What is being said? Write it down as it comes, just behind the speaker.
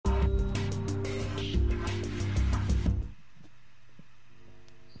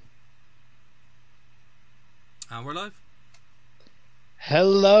And we're live.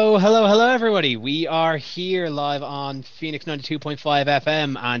 Hello, hello, hello, everybody. We are here live on Phoenix 92.5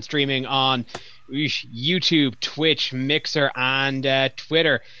 FM and streaming on YouTube, Twitch, Mixer, and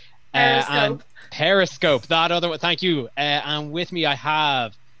Twitter. Periscope. Periscope, that other one. Thank you. And with me, I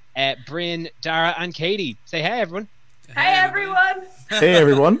have Bryn, Dara, and Katie. Say hey, everyone. Hey, everyone. Hey,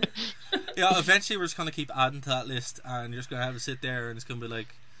 everyone. Yeah, eventually we're just going to keep adding to that list, and you're just going to have to sit there, and it's going to be like...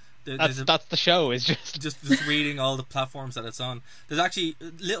 That's the show. Is just reading all the platforms that it's on. There's actually,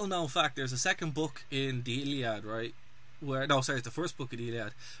 little known fact, there's a second book in the Iliad, right? It's the first book of the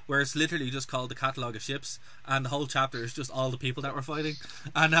Iliad, where it's literally just called the Catalogue of Ships, and the whole chapter is just all the people that were fighting,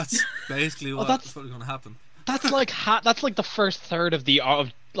 and that's basically what's going to happen. That's like that's like the first third of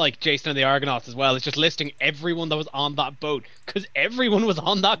Jason and the Argonauts as well. It's just listing everyone that was on that boat, because everyone was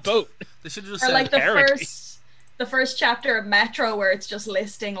on that boat. They should have just Or said, like the first chapter of Metro, where it's just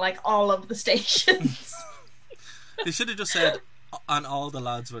listing like all of the stations. They should have just said, and all the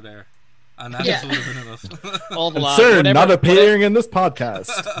lads were there, and that just would have been enough. All the lads, Sir, not appearing in this podcast.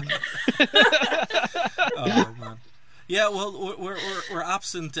 Oh man. Yeah, well, we're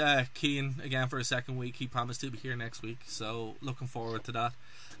absent Keane again for a second week. He promised to be here next week, so looking forward to that.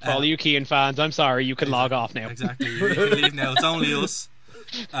 For all you Keane fans, I'm sorry, you can log off now. Exactly, you can leave now. It's only us.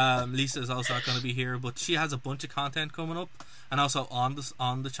 Lisa's also not going to be here, but she has a bunch of content coming up, and also on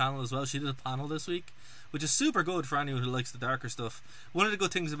the channel as well. She did a panel this week, which is super good for anyone who likes the darker stuff. One of the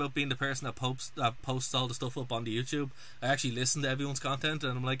good things about being the person that posts all the stuff up on the YouTube, I actually listen to everyone's content,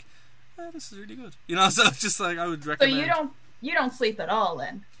 and I'm like, this is really good. You know, so it's just like I would recommend. So you don't sleep at all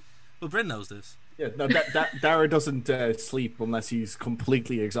then? Well, Bryn knows this. Yeah, no, Dara doesn't sleep unless he's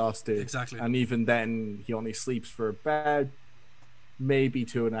completely exhausted. Exactly. And even then, he only sleeps for about maybe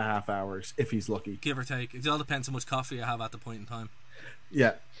 2.5 hours, if he's lucky. Give or take. It all depends how much coffee I have at the point in time.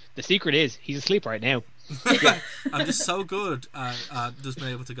 Yeah. The secret is, he's asleep right now. I'm just so good at just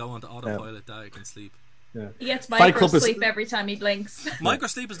being able to go onto autopilot that I can sleep. Yeah. He gets Fight Club micro-sleep every time he blinks.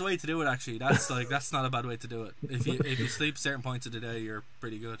 Micro-sleep is the way to do it, actually. That's not a bad way to do it. If you sleep certain points of the day, you're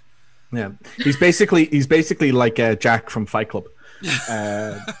pretty good. Yeah. He's basically like Jack from Fight Club.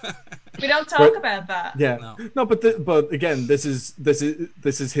 We don't talk about that. Yeah. No, but again, this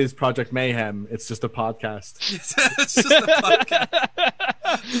is his Project Mayhem. It's just a podcast. It's just a podcast.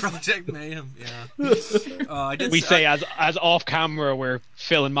 Project Mayhem, yeah. We say as off camera we're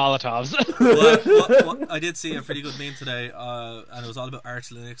filling Molotovs. Well, I did see a pretty good meme today, and it was all about Arch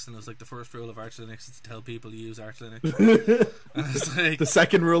Linux, and it was like the first rule of Arch Linux is to tell people to use Arch Linux. And it's like, the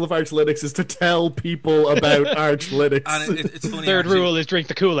second rule of Arch Linux is to tell people about Arch Linux. And it's funny. Third actually, rule is drink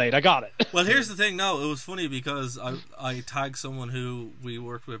the Kool-Aid. I got it. Well, here's the thing. No, it was funny because I tagged someone who we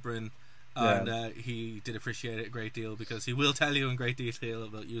worked with, Bryn, and he did appreciate it a great deal because he will tell you in great detail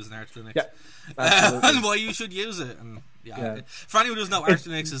about using Arch Linux and why you should use it. And for anyone who doesn't know, Arch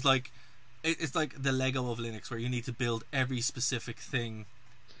Linux is like it's like the Lego of Linux, where you need to build every specific thing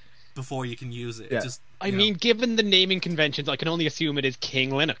before you can use it. Yeah. I mean, given the naming conventions, I can only assume it is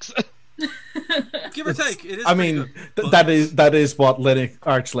King Linux. Give or take, it is. I mean, good, that is what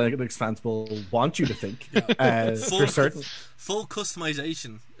Arch Linux fans will want you to think. For certain. Full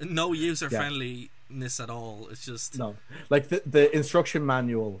customization, no user friendliness at all. It's just no, like the instruction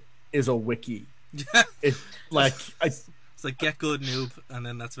manual is a wiki. It's like get good noob, and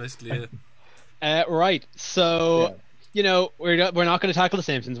then that's basically it. Right. So. You know, we're not going to tackle The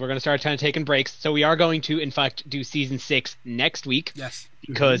Simpsons. We're going to start kind of taking breaks. So we are going to, in fact, do season 6 next week. Yes.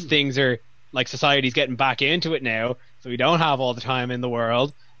 Because things are, like, society's getting back into it now. So we don't have all the time in the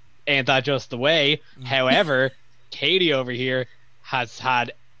world. Ain't that just the way? However, Katie over here has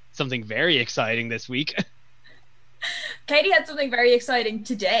had something very exciting this week. Katie had something very exciting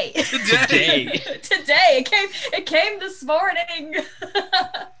today. Today. Today. It came this morning.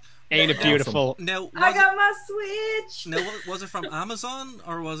 Ain't it beautiful? Now, I got my Switch. Now, was it from Amazon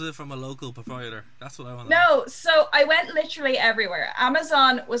or was it from a local provider? That's what I want to know. So I went literally everywhere.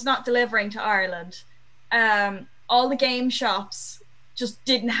 Amazon was not delivering to Ireland. All the game shops just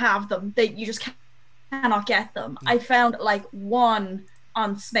didn't have them. You just cannot get them. I found like one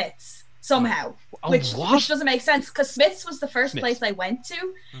on Smith's somehow, which doesn't make sense because Smith's was the first place I went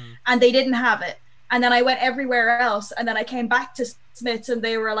to, and they didn't have it. And then I went everywhere else, and then I came back to Smith's, and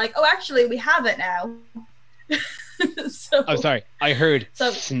they were like, "Oh, actually, we have it now." Oh, sorry. I heard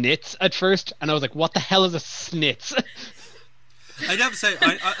snits at first, and I was like, "What the hell is a snits?" I'd have to say,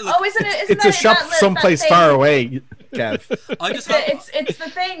 look, isn't it? It's a shop someplace far away, Kev. It's the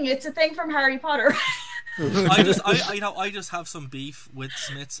thing. It's a thing from Harry Potter. I just have some beef with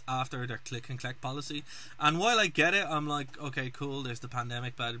Smiths after their click and collect policy, and while I get it, I'm like, okay, cool. There's the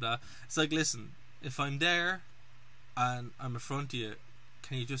pandemic, blah blah blah. It's like, listen, if I'm there and I'm in front of you,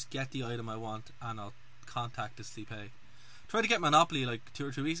 can you just get the item I want and I'll contactlessly pay? Tried to get Monopoly like 2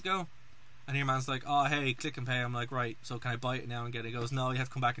 or 3 weeks ago, and your man's like, oh hey, click and pay. I'm like, right, so can I buy it now and get it? He goes, no, you have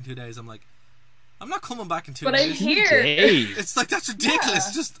to come back in 2 days. I'm like, I'm not coming back in 2 But I'm days. here. Days. It's like, that's ridiculous.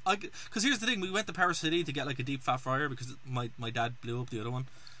 Yeah. Just because here's the thing, we went to Power City to get like a deep fat fryer because my dad blew up the other one.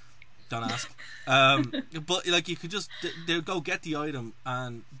 Don't ask. But like, you could just they'll go get the item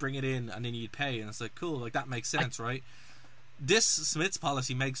and bring it in, and then you'd pay, and it's like, cool, like that makes sense, right? This Smith's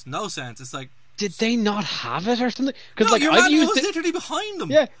policy makes no sense. It's like, Did they not have it or something? Because no, like your I've man used was it. literally behind them.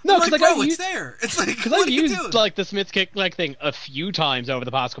 Yeah, no, I'm because like, like, bro, I've it's used, there. It's like, because what I've are you used doing? like the Smith's Kick like thing a few times over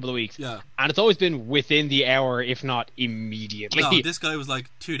the past couple of weeks. Yeah. And it's always been within the hour, if not immediately. No, this guy was like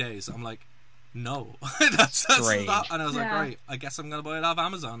 2 days. I'm like, no, that's Strange. not. And I was like, Yeah. right, I guess I'm gonna buy it off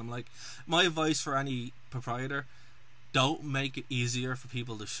Amazon. I'm like, my advice for any proprietor: don't make it easier for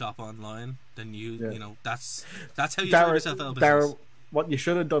people to shop online than you. Yeah. You know, that's how you drive yourself out of business. Darryl, what you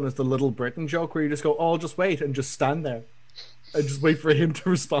should have done is the Little Britain joke where you just go, oh, just wait and just stand there and just wait for him to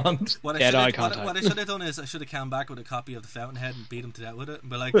respond. What I Dead should eye have, contact. what I should have done is I should have come back with a copy of the Fountainhead and beat him to death with it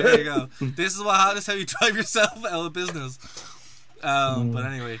and be like, there you go. This is how you drive yourself out of business. But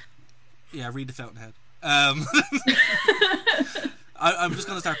anyway, yeah, read the Fountainhead. I'm just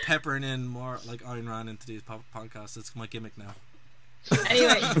gonna start peppering in more like Ayn Rand into these podcasts. It's my gimmick now.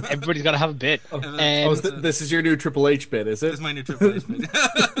 Anyway, Everybody's got to have a bit. Oh, this is your new Triple H bit, is This it? is my new Triple H bit.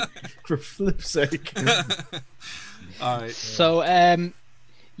 For flip's sake. All right. So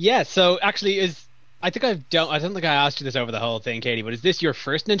yeah. So actually, I don't think I asked you this over the whole thing, Katie. But is this your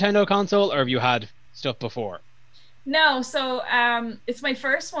first Nintendo console, or have you had stuff before? no, so it's my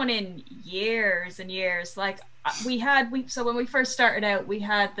first one in years and years. Like so when we first started out, we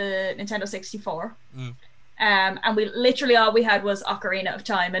had the Nintendo 64. Mm. And we literally all we had was Ocarina of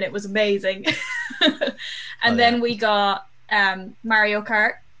Time, and it was amazing. And then we got Mario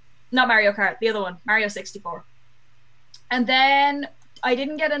Kart, not Mario Kart, the other one, Mario 64. And then I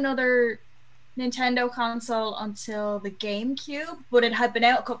didn't get another Nintendo console until the GameCube, but it had been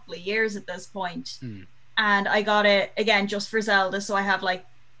out a couple of years at this point. And I got it again just for Zelda, so I have like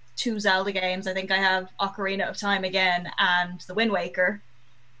 2 Zelda games. I think I have Ocarina of Time again and the Wind Waker.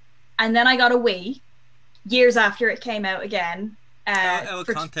 And then I got a Wii years after it came out again. Out of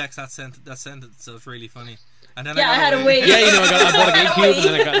for- context, that sentence is really funny. And then Yeah, I had a Wii. Yeah, you know, I bought a I had a GameCube,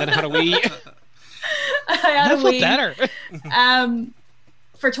 Wii. and then I had a Wii. I had a That's not Wii better.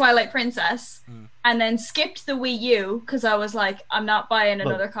 for Twilight Princess, and then skipped the Wii U because I was like, I'm not buying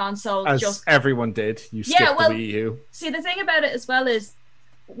another console. As Just everyone did. You Yeah, skipped well- the Wii U. see, the thing about it as well is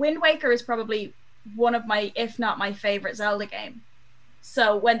Wind Waker is probably one of my, if not my favorite Zelda game.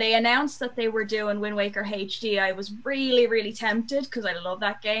 So when they announced that they were doing Wind Waker HD, I was really, really tempted because I love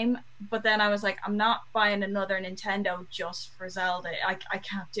that game. But then I was like, I'm not buying another Nintendo just for Zelda. I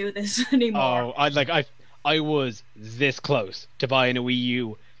can't do this anymore. Oh, I was this close to buying a Wii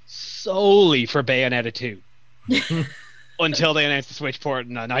U solely for Bayonetta 2 until they announced the Switch port,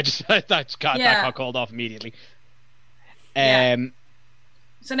 and then that got called off immediately. Yeah.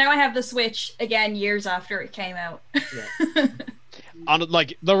 So now I have the Switch again years after it came out. On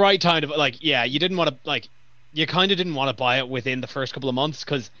like the right time of like, yeah, you didn't want to like, you kind of didn't want to buy it within the first couple of months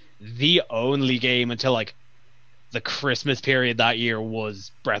because the only game until like the Christmas period that year was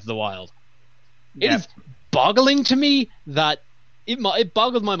Breath of the Wild. It is boggling to me that it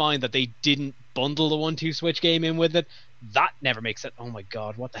boggled my mind that they didn't bundle the 1-2 Switch game in with it. That never makes it. Oh my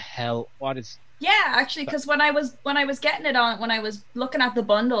god, what the hell? What is? Yeah, actually, because when I was getting it on, when I was looking at the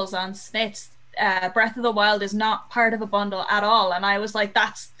bundles on Smith's, Breath of the Wild is not part of a bundle at all, and I was like,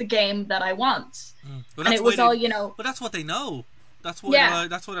 that's the game that I want. But And it was all, you know. But that's what they know. That's what. Yeah.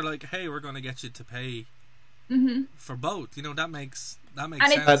 That's what they're like. Hey, we're going to get you to pay Mm-hmm. for both. You know, that makes And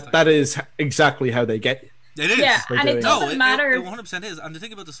sense. That is exactly how they get you. It is. Yeah, They're and it doing doesn't matter. It 100% is. And the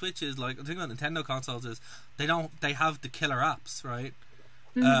thing about the Switch is, like, the thing about Nintendo consoles is they have the killer apps, right?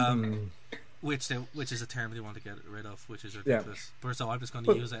 Which is a term they want to get rid of, which is ridiculous. But so I'm just going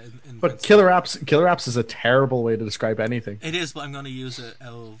to use it in But killer apps is a terrible way to describe anything. It is, but I'm going to use it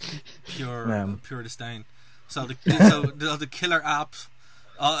out of pure disdain. So the killer app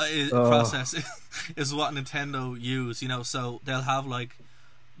process is what Nintendo use, you know. So they'll have like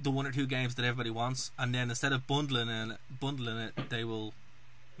the 1 or 2 games that everybody wants, and then instead of bundling it, they will,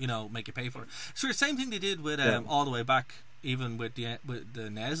 you know, make you pay for it. So the same thing they did with all the way back, even with the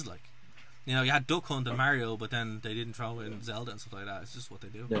NES, like. You know, you had Duck Hunt and Mario, but then they didn't throw in Zelda and stuff like that. It's just what they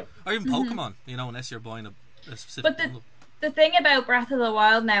do. Yeah. Or even Pokemon, you know, unless you're buying a specific bundle. The thing about Breath of the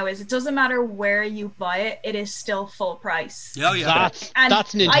Wild now is it doesn't matter where you buy it; it is still full price. Oh yeah, That's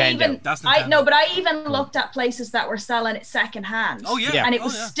Nintendo. That's I Nintendo. no, but I even looked at places that were selling it second hand. Oh yeah, Yeah. and it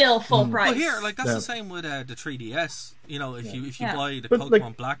was still full price. Well, here, like that's Yeah. the same with the 3DS. You know, if you Yeah. buy the But, Pokemon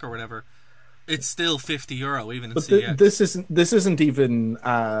like- Black or whatever, it's still €50 even in But CEX. this isn't even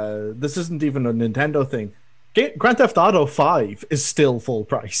a Nintendo thing. Grand Theft Auto 5 is still full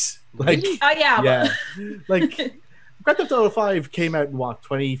price. Like, Oh yeah, yeah, like Grand Theft Auto 5 came out in what,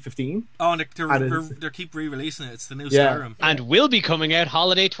 2015? Oh, and And they keep re-releasing it. It's the new Yeah. Skyrim. And will be coming out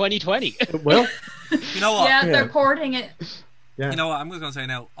holiday 2020. Well, You know what? yeah, Yeah. they're porting it. yeah. You know what? I'm just gonna say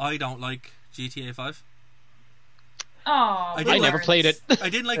now. I don't like GTA 5. Oh, I I never Lawrence. played it. I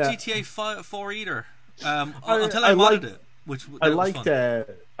didn't like Yeah. GTA 4 either. I Until I modded liked- it, which I that was liked fun.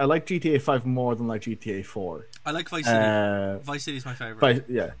 I liked GTA 5 more than like GTA 4. I like Vice City. Vice City is my favorite. But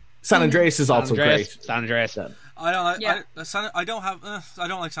yeah, San Andreas is also great. San Andreas. Yeah. I don't like. Yeah. I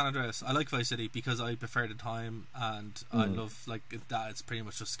don't like San Andreas. I like Vice City because I prefer the time and I love like that. It's pretty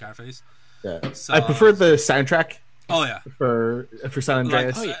much just Scarface. Yeah. So- I prefer the soundtrack Oh yeah, for San like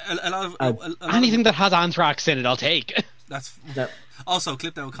Andreas. a lot of Uh, a lot of- Anything that has Anthrax in it, I'll take. that's Yeah. also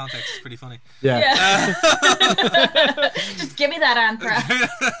clipped out of context. It's pretty funny. Yeah. Yeah. Just give me that Anthrax.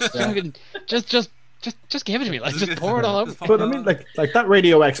 Just give it to me. Like, just pour it all over. But I mean, like that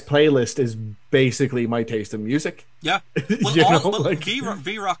Radio X playlist is basically my taste in music. Yeah. Well, You know, but like-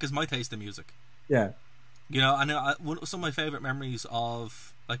 V-Rock is my taste in music. Yeah. You know, and some of my favorite memories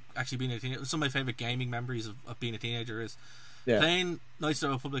of like actually being a teenager, some of my favorite gaming memories of being a teenager is Yeah. playing Knights of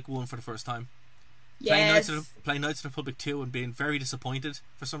the Republic 1 for the first time. Yes. Playing Knights of the Republic 2 and being very disappointed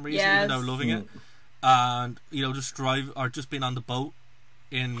for some reason, Yes. even though loving it. And, you know, just being on the boat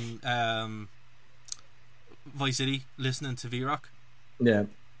in Vice City listening to V-Rock. Yeah.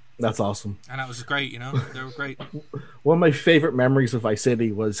 That's awesome. And that was great, you know? They were great. One of my favorite memories of Vice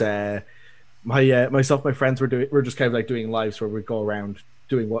City was myself, my friends were just kind of like doing lives where we'd go around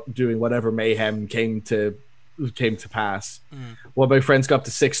doing whatever mayhem came to pass. One of my friends got up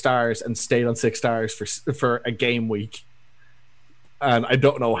to 6 stars and stayed on 6 stars for a game week. And I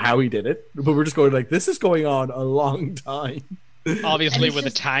don't know how he did it, but we're just going like, this is going on a long time. Obviously, And with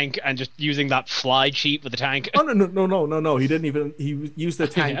it's a tank and just using that fly cheat with the tank. Oh no! He didn't even. He used the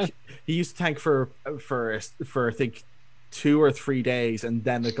tank. He used the tank for I think 2 or 3 days, and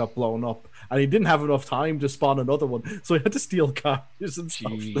then it got blown up, and he didn't have enough time to spawn another one, so he had to steal cars and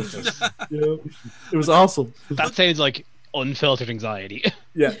stuff. Jesus. You know, it was awesome. That sounds like unfiltered anxiety.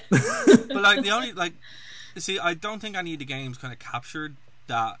 Yeah, But, like, the only, like, see, I don't think any of the games kind of captured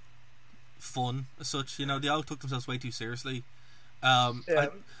that fun as such. You know, they all took themselves way too seriously.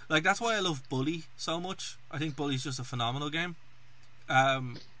 Like, that's why I love Bully so much. I think Bully's just a phenomenal game.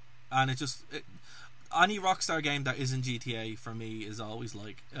 And any Rockstar game that isn't GTA for me is always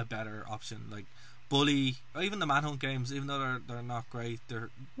like a better option. Like Bully, or even the Manhunt games, even though they're not great, they're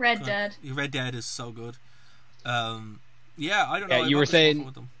Red Dead. Red Dead is so good. Yeah, I don't know. Yeah, I've you were always had fun saying-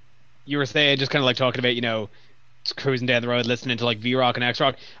 with them. You were saying, just kind of like talking about, you know, just cruising down the road, listening to like V-Rock and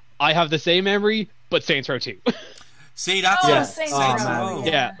X-Rock. I have the same memory, but Saints Row 2. See, that's Oh, yeah. Saints Oh, Row. man.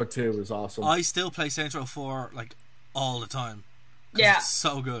 Yeah. But 2 was awesome. I still play Saints Row 4 like all the time. 'Cause Yeah. it's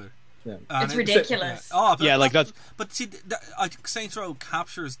so good. Yeah. And It's ridiculous. Yeah. Oh, but Yeah, like that's But see, I think Saints Row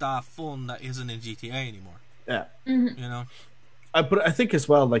captures that fun that isn't in GTA anymore. Yeah. You know. But I think as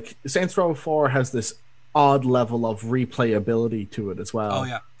well, like Saints Row 4 has this odd level of replayability to it as well. Oh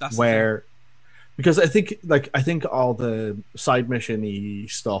yeah, that's the where because I think all the side mission-y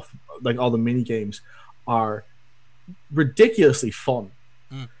stuff, like all the mini games, are ridiculously fun,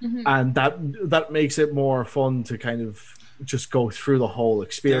 and that makes it more fun to kind of just go through the whole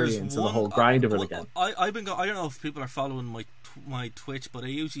experience and the whole grind of it again. I don't know if people are following my Twitch, but I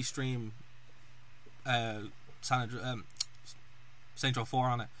usually stream Saints Row 4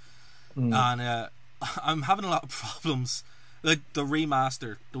 on it, and I'm having a lot of problems. Like the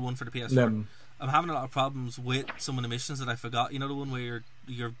remaster, the one for the PS4. I'm having a lot of problems with some of the missions that I forgot. You know, the one where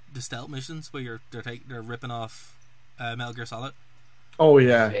you're the stealth missions where they're ripping off Metal Gear Solid. Oh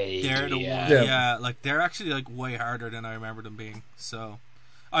yeah, They're the yeah. one, yeah, like they're actually like way harder than I remember them being. So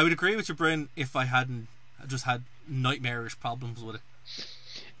I would agree with you, Bryn, if I hadn't just had nightmarish problems with it.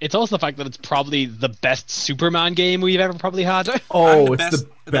 It's also the fact that it's probably the best Superman game we've ever probably had. oh, And it's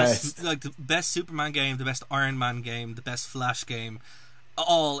the best. like the best Superman game, the best Iron Man game, the best Flash game,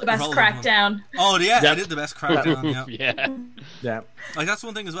 all The best rolled in one. Crackdown. Oh yeah, Yep. I did the best Crackdown. Yeah, Yeah. Yeah, like that's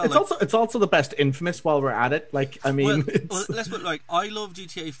one thing as well. it's Like, also the best Infamous. While we're at it, like I mean, well, it's, well, let's put like I love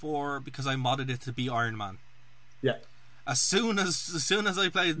GTA 4 because I modded it to be Iron Man. yeah, As soon as I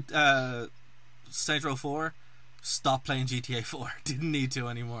played Saints Row 4, stop playing GTA 4. Didn't need to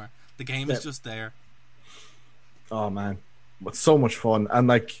anymore. The game is just there. Oh man, it's so much fun, and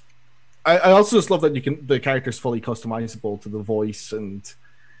like, I also just love that the character's fully customizable to the voice and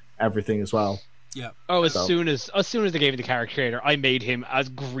everything as well. Yeah. Oh, as So- soon as they gave me the character creator, I made him as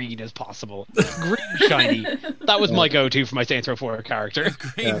green as possible. Green shiny. That was my go-to for my Saints Row 4 character.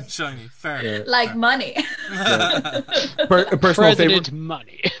 Green Yeah. and shiny. Fair. Yeah. Like money. Personal President favorite,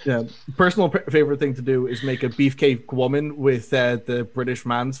 money. yeah, personal favorite thing to do is make a beefcake woman with the British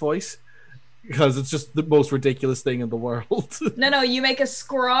man's voice, because it's just the most ridiculous thing in the world. No, you make a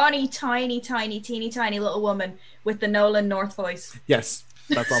scrawny, tiny, teeny tiny little woman with the Nolan North voice. Yes,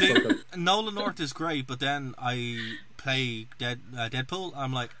 that's also See, good. Nolan North is great, but then I play Deadpool.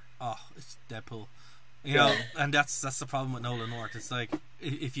 I'm like, oh, it's Deadpool, you know. And that's the problem with Nolan North. It's like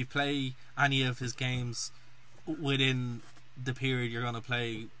if you play any of his games within the period you're gonna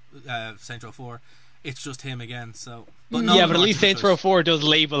play Saints Row 4, it's just him again. So, but Nolan Yeah, but at North least is a Saints Row choice. 4 does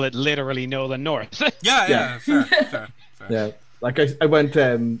label it literally Nolan North. Yeah, fair. Yeah, like I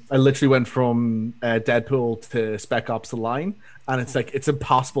literally went from Deadpool to Spec Ops: The Line, and it's like it's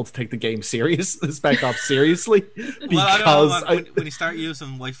impossible to take the game Spec Ops seriously, because Well, I don't know, when you start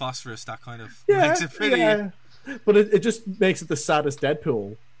using white phosphorus, that kind of makes it pretty. yeah. But it just makes it the saddest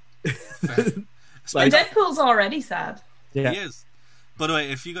Deadpool. And Deadpool's already sad. Yeah, He is. By the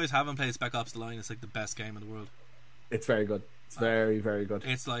way, if you guys haven't played Spec Ops: The Line, it's like the best game in the world. it's very good. It's very, very good.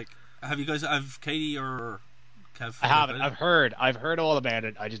 It's like, have Katie or Kev? I haven't. played it? I've heard all about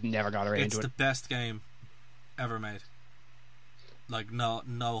it. I just never got around It's to the it. best game ever made. Like no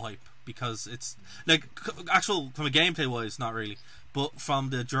hype, because it's like actual from a gameplay wise, not really, but from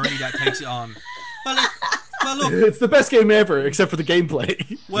the journey that takes you on. Well, look. It's the best game ever, except for the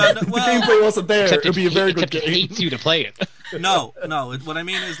gameplay. Well, if the gameplay wasn't there, Except it'd be a very good except it game. hates you to play it. No. What I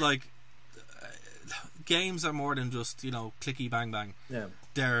mean is like, games are more than just clicky bang bang. Yeah.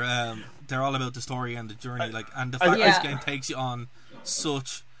 They're all about the story and the journey. And the fact Yeah. this game takes you on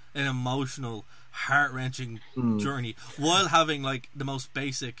such an emotional, heart-wrenching journey while having like the most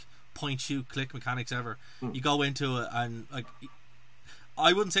basic point shoot click mechanics ever. You go into it and like,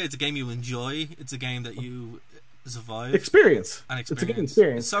 I wouldn't say it's a game you enjoy, it's a game that you survive Experience. and It's a good experience.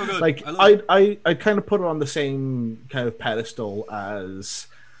 experience. It's so good. Like I love it. I kind of put it on the same kind of pedestal as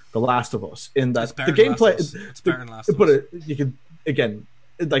The Last of Us in that It's better the than Last gameplay. of Us. It's better than Last of But Us. you could again,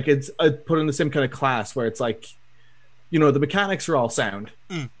 like I put in the same kind of class where it's like, the mechanics are all sound,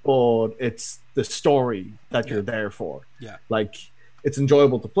 but it's the story that you're there for. Yeah. Like it's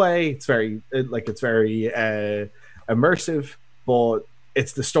enjoyable to play. It's very immersive, but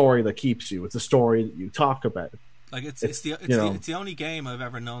it's the story that keeps you. It's the story that you talk about. Like it's you know. the only game I've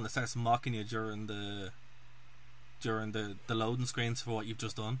ever known that starts mocking you during the loading screens for what you've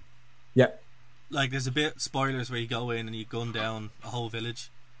just done. Yeah. Like there's a bit spoilers where you go in and you gun down a whole village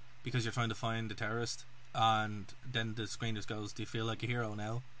because you're trying to find the terrorist, and then the screen just goes, "Do you feel like a hero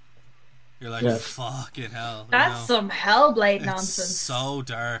now?" You're like, Yeah. "Fucking hell!" That's some Hellblade It's nonsense. so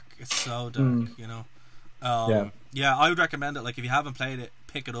dark. It's so dark. Yeah, I would recommend it. Like if you haven't played it,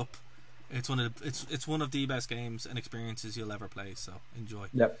 pick it up. It's one of the best games and experiences you'll ever play. So enjoy.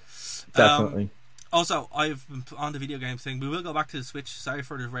 Yep. Definitely. Also, I've been on the video game thing. We will go back to the Switch. Sorry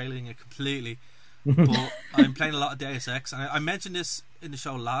for derailing it completely, but I'm playing a lot of Deus Ex, and I mentioned this in the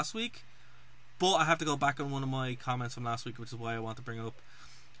show last week, but I have to go back on one of my comments from last week, which is why I want to bring it up.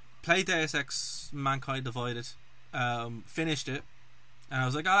 Played Deus Ex Mankind Divided, finished it, and I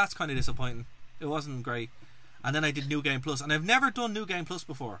was like, oh, that's kind of disappointing. It wasn't great. And then I did New Game Plus, and I've never done New Game Plus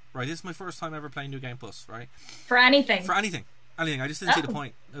before, right? This is my first time ever playing New Game Plus, right? For anything. For anything. I just didn't see the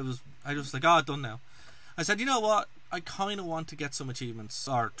point. I was like, done now. I said, you know what? I kind of want to get some achievements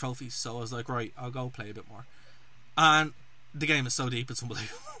or trophies, so I was like, right, I'll go play a bit more. And the game is so deep, it's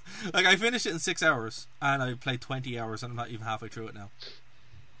unbelievable. Like I finished it in 6 hours, and I played 20 hours, and I'm not even halfway through it now.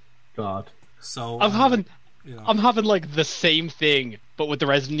 God. So I'm having like the same thing, but with the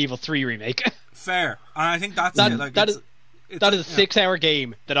Resident Evil 3 remake. fair, and I think that's That- it. Like that it's- is- it's- That is a yeah. 6-hour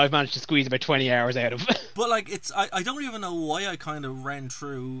game that I've managed to squeeze about 20 hours out of. But like I don't even know why I kind of ran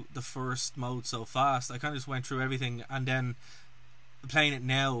through the first mode so fast. I kind of just went through everything, and then playing it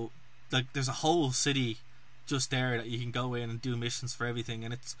now, like there's a whole city just there that you can go in and do missions for everything,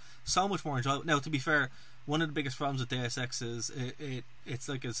 and it's so much more enjoyable. Now, to be fair, one of the biggest problems with Deus Ex is it's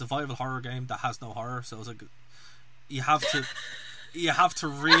like a survival horror game that has no horror, so it's like you have to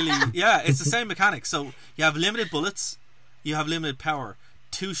really it's the same mechanic. So you have limited bullets, you have limited power.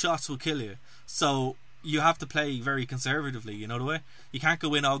 2 shots will kill you. So you have to play very conservatively, you know the way? You can't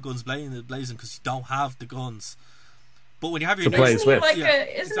go in all guns blazing because you don't have the guns. But when you have your To play new, as with.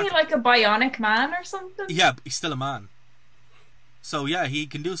 Isn't he like a bionic man or something? yeah, he's still a man. So yeah, he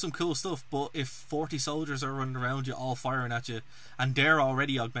can do some cool stuff. But if 40 soldiers are running around you, all firing at you, and they're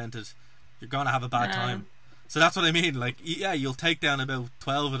already augmented, you're gonna have a bad time. So that's what I mean. Like, yeah, you'll take down about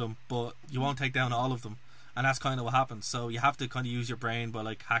 12 of them, but you won't take down all of them, and that's kind of what happens. So you have to kind of use your brain by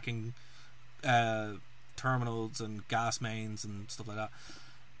like hacking terminals and gas mains and stuff like that.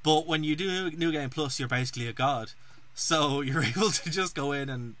 But when you do New Game Plus, you're basically a god. So you're able to just go in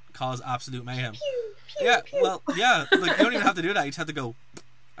and cause absolute mayhem. Pew, pew, Yeah, pew. well, yeah, like you don't even have to do that. You just have to go,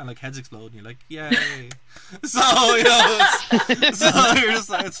 and like heads explode, and you're like, yay! So you know, you're just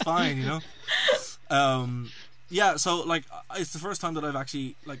like, it's fine, you know. Yeah, so like it's the first time that I've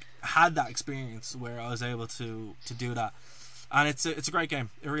actually like had that experience where I was able to do that, and it's a great game.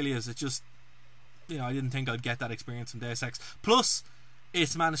 It really is. It just, you know, I didn't think I'd get that experience from Deus Ex. Plus,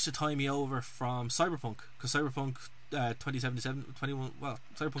 it's managed to tie me over from Cyberpunk, because Cyberpunk 2077, 21, well,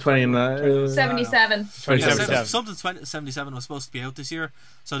 Cyberpunk 77. 2077. something 2077 was supposed to be out this year,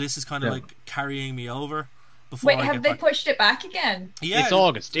 so this is kind of Yeah. like carrying me over. Before Wait, I have get they back. pushed it back again? Yeah, It's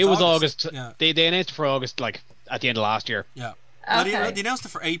August. It was August. Yeah. They announced it for August, like at the end of last year. Yeah. Well, Okay. they announced it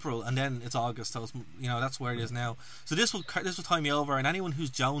for April, and then it's August. So it's, you know, that's where it is now. So this will tie me over, and anyone who's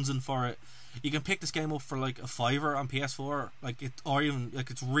jonesing for it, you can pick this game up for like a $5 on PS4, like it, or even like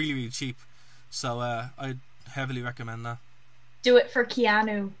it's really really cheap. So I'd heavily recommend that. Do it for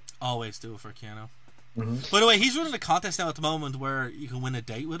Keanu. Always do it for Keanu. Mhm. By the way, he's running a contest now at the moment where you can win a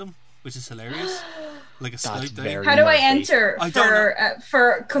date with him, which is hilarious. Like a That's Skype date. very How do I Murphy. enter I don't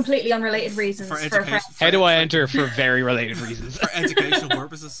for completely unrelated reasons? For For education. friends? How do I enter for very related reasons? For educational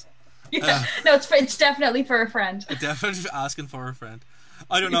purposes. Yeah. No, it's definitely for a friend. Definitely asking for a friend.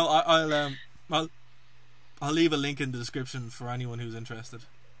 I don't know. I'll leave a link in the description for anyone who's interested.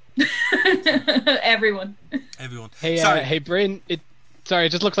 Everyone. Everyone. Hey, Sorry. hey, Bryn. It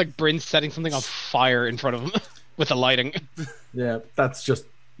just looks like Bryn's setting something on fire in front of him with the lighting. Yeah, that's just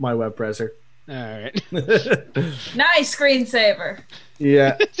my web browser. All right. Nice screensaver.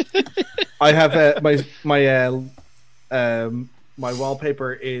 Yeah, I have my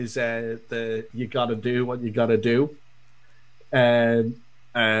wallpaper is the "You Gotta Do What You Gotta Do"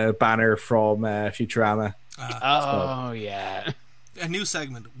 banner from Futurama. Oh yeah. A new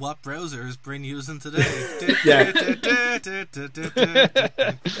segment. What browser is Bryn using today? Yeah.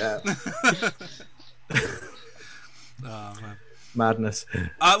 Oh man. Madness.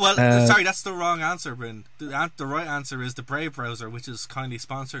 Sorry, that's the wrong answer, Bryn. The right answer is the Brave browser, which is kindly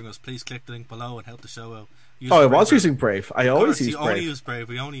sponsoring us. Please click the link below and help the show out. Use I Brave was browser. using Brave. I always use You only Brave. use Brave.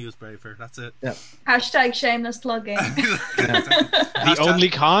 We only use Brave here. That's it. Yeah. Hashtag shameless plugging. The only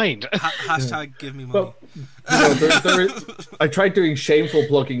kind. Hashtag give me money. Well, I tried doing shameful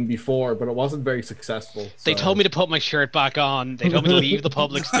plugging before, but it wasn't very successful. They told me to put my shirt back on. They told me to leave the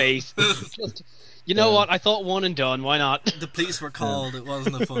public space. Just, you know what? I thought one and done. Why not? The police were called. It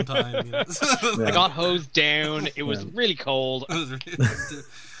wasn't a fun time. You know? Yeah. I got hosed down. It was really cold.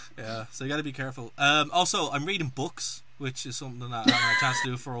 Yeah, so you got to be careful. Also, I'm reading books, which is something that I haven't had a chance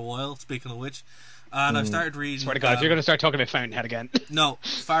to do for a while. Speaking of which, and I've started reading. Swear to God, you're going to start talking about Fountainhead again. No,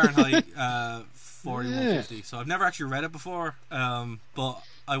 Fahrenheit 4150. So I've never actually read it before, but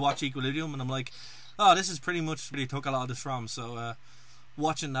I watch Equilibrium and I'm like, oh, this is pretty much where he took a lot of this from. So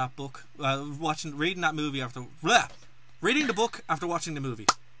watching that book, reading that movie reading the book after watching the movie.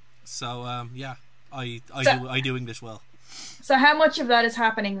 So yeah, I do English well. So how much of that is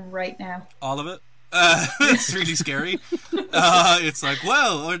happening right now? All of it. It's really scary. It's like,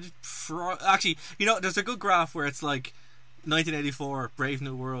 well, actually, you know, there's a good graph where it's like 1984, Brave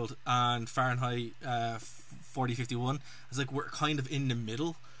New World, and Fahrenheit 4051. It's like we're kind of in the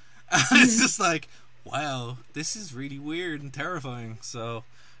middle. And it's just like, wow, this is really weird and terrifying. So,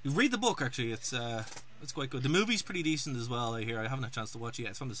 you read the book, actually. It's quite good. The movie's pretty decent as well, I hear. I haven't had a chance to watch it yet.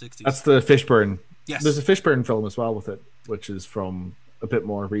 It's from the 60s. That's the Fishburne. Yes. There's a Fishburne film as well with it, which is from a bit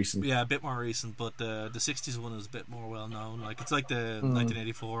more recent. Yeah, a bit more recent, but the 60s one is a bit more well known. Like it's like the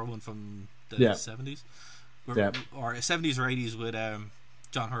 1984 one from the 70s, or 70s or 80s with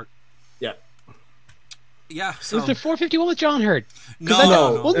John Hurt. Yeah. Yeah. So Was there 451 with John Hurt?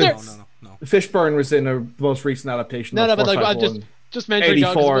 no. Fishburne was in the most recent adaptation. No, of but like I 451. just mentioned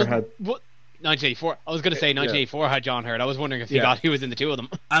 84 had. 1984. I was going to say 1984 had John Hurt. I was wondering if he was in the two of them.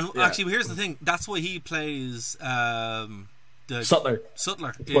 And actually, here's the thing. That's why he plays the Sutler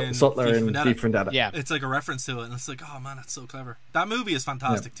in Sutler V in Vendetta. V Vendetta. Yeah. It's like a reference to it, and it's like, oh man, that's so clever. That movie is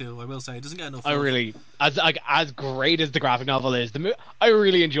fantastic too. I will say, it doesn't get enough. I love. really, as great as the graphic novel is, I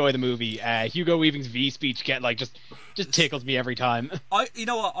really enjoy the movie. Hugo Weaving's V speech just tickles me every time. You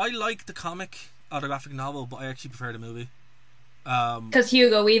know what? I like the comic. the graphic novel, but I actually prefer the movie. Because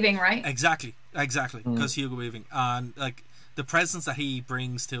Hugo Weaving, right? Exactly, because Hugo Weaving, and like the presence that he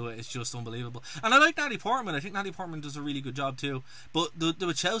brings to it is just unbelievable. And I like Natalie Portman. I think Natalie Portman does a really good job too. But the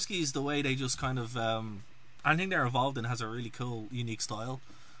Wachowskis, the way they just kind of anything they're involved in has a really cool, unique style.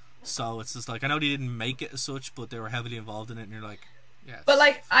 So it's just like, I know they didn't make it as such, but they were heavily involved in it, and you're like, yes. But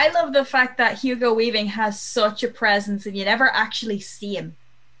like, I love the fact that Hugo Weaving has such a presence, and you never actually see him.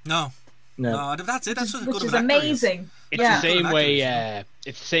 No, that's it. That's just which good is of an actor he amazing. It's Yeah. the same way.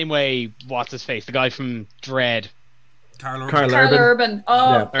 It's the same way. What's his face? The guy from Dread. Carl Urban. Carl Urban.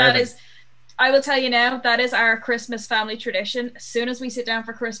 Oh, Yeah. that Urban. is. I will tell you now, that is our Christmas family tradition. As soon as we sit down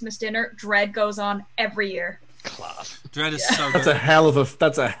for Christmas dinner, Dread goes on every year. Class. Dread is so That's good. a hell of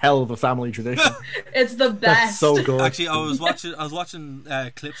a family tradition. It's the best. That's so good. Actually, I was watching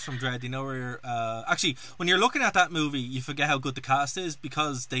clips from Dread. You know where actually, when you're looking at that movie, you forget how good the cast is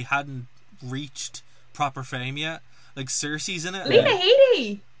because they hadn't reached proper fame yet. Like Cersei's in it. Lena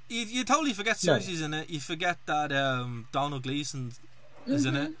Headey. You totally forget Cersei's in it. You forget that Donald Gleason is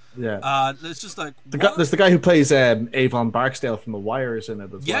in it. Yeah. It's just like There's the guy who plays Avon Barksdale from The Wire is in it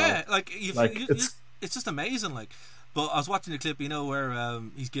as well. yeah, like It's just amazing. Like, but I was watching the clip, you know, where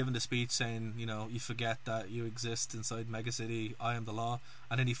he's giving the speech saying, you know, you forget that you exist inside Mega City. I am the law,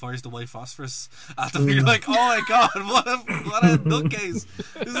 and then he fires the white phosphorus at them. You're like, oh my god, what a nutcase!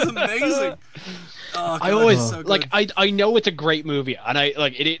 This is amazing. Oh, God, I always it's so like. good. I know it's a great movie, and I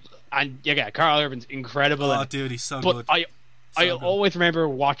like it. And yeah, Carl Urban's incredible. Oh, in it. dude, he's so But good. I good. always remember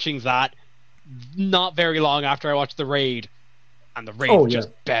watching that not very long after I watched The Raid, and The Raid Oh, was yeah.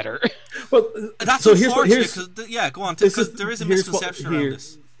 just better. Well, That's so unfortunate. Yeah, go on. this Because there is a here's what- misconception around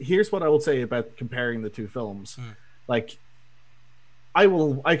this. Here's what I will say about comparing the two films. Like, I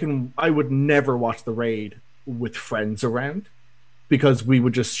would never watch The Raid with friends around, because we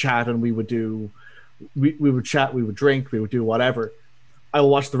would just chat and we would would chat, we would drink, we would do whatever. I will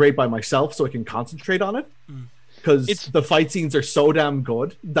watch The Raid by myself so I can concentrate on it, because the fight scenes are so damn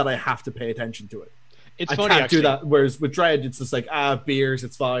good that I have to pay attention to it. It's I funny can't actually. do that. Whereas with Dread, it's just like, beers,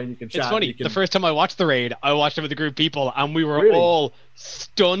 it's fine, you can chat. It's funny. You can... The first time I watched The Raid, I watched it with a group of people, and we were Really? all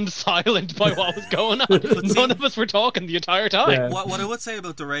stunned silent by what was going on. None of us were talking the entire time. Yeah. What I would say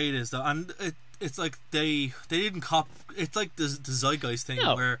about The Raid is that, and it's like they didn't cop. It's like the Zeitgeist thing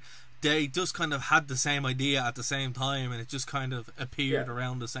No. where they just kind of had the same idea at the same time, and it just kind of appeared Yeah.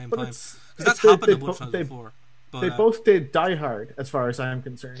 around the same But time. it's- Because that's they- happened they a bunch of bo- times they- before. But, They both did Die Hard, as far as I'm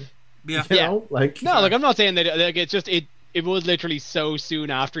concerned. yeah. You Yeah. know, like No, like I'm not saying that. Like it's just it was literally so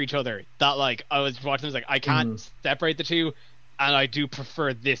soon after each other that like I was watching. I was like, I can't separate the two, and I do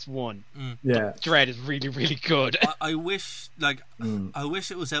prefer this one. yeah. Dread is really really good. I wish, like, I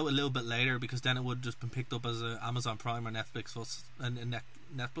wish it was out a little bit later, because then it would have just been picked up as a Amazon Prime or Netflix plus a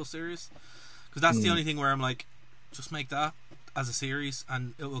Netflix series. Because that's the only thing where I'm like, just make that as a series,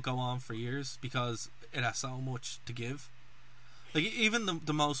 and it will go on for years, because it has so much to give. Like, even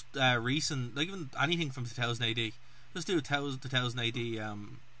the most recent, like, even anything from 2000 AD, just do a 2000 AD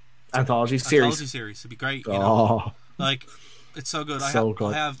Anthology anthology series. series. It'd be great, you know. Oh, Like, it's so good. So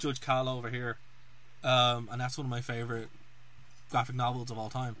good. I have Judge Cal over here, and that's one of my favorite graphic novels of all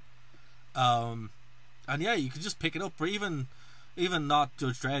time. And yeah, you can just pick it up, or even not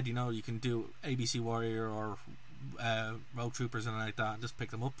Judge Dredd. You know, you can do ABC Warrior or Road Troopers and like that, and just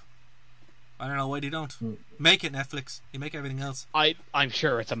pick them up. I don't know why they don't. Make it Netflix. You make everything else. I'm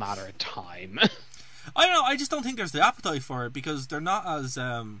sure it's a matter of time. I don't know. I just don't think there's the appetite for it, because they're not as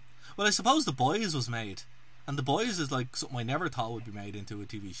well. I suppose The Boys was made, and The Boys is like something I never thought would be made into a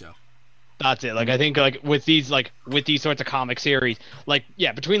TV show. That's it. Like I think like with these sorts of comic series, like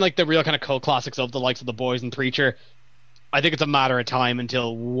yeah, between like the real kind of cult classics of the likes of The Boys and Preacher, I think it's a matter of time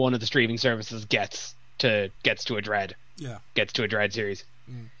until one of the streaming services gets to a Dread series.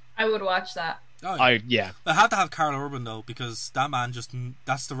 I would watch that. Oh, Yeah. I have to have Carl Urban though, because that man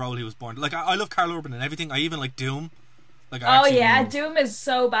that's the role he was born. Like I love Carl Urban and everything. I even like Doom. Like Oh yeah, Doom is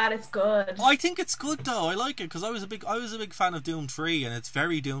so bad it's good. I think it's good though. I like it because I was a big fan of Doom 3, and it's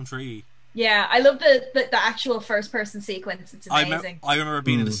very Doom 3. Yeah, I love the actual first person sequence. It's amazing. I remember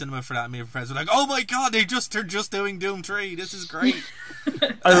being in the cinema for that, and me and friends were like, "Oh my god, they're just doing Doom 3. This is great."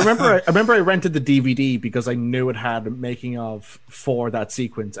 I remember I rented the DVD because I knew it had a making of for that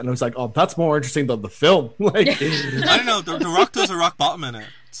sequence, and I was like, "Oh, that's more interesting than the film." Like, I don't know. The Rock does a rock bottom in it,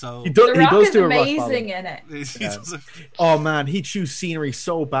 so he The Rock does is do a rock amazing bottom. in it. he does a- Oh man, he chews scenery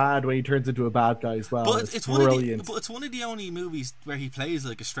so bad when he turns into a bad guy as well. But it's brilliant. brilliant. It's one of the only movies where he plays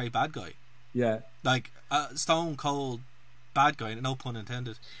like a straight bad guy. Yeah, Like Stone Cold bad guy, no pun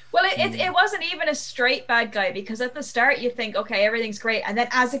intended. Well, it wasn't even a straight bad guy, because at the start you think, okay, everything's great, and then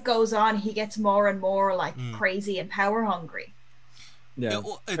as it goes on, he gets more and more like crazy and power hungry. Yeah,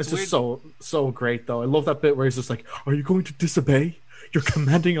 Well, it's weird. just so great though. I love that bit where he's just like, "Are you going to disobey your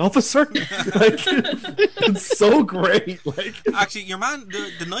commanding officer?" Like, it's so great. Like, Actually, your man,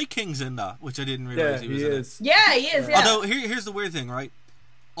 the Night King's in that, which I didn't realize yeah, he was he in is. Yeah, he is. it. Yeah. Although here's the weird thing, right?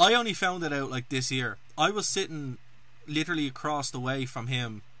 I only found it out like this year. I was sitting literally across the way from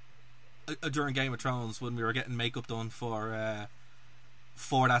him during Game of Thrones when we were getting makeup done for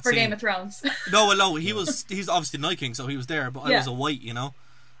that for scene. Game of Thrones. No, he's obviously Night King, so he was there, but I Yeah. was a white, and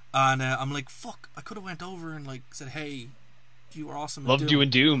I'm like, fuck, I could have went over and like said, hey, you were awesome. Loved you in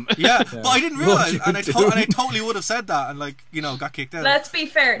Doom. Yeah, but I didn't realize, Loved you and in Doom. I totally would have said that, and like, got kicked out. Let's be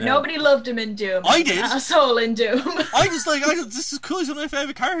fair. Nobody loved him in Doom. I He's an did. asshole in Doom. This is cool. He's one of my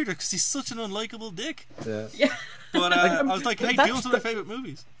favorite characters because he's such an unlikable dick. Yeah. Yeah. But I was like, hey, That's Doom's one of my favorite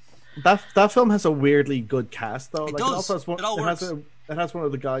movies. That film has a weirdly good cast though. It Like, does. It also has one. It all works. It has one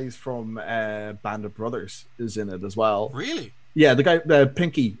of the guys from Band of Brothers is in it as well. Really? Yeah, the guy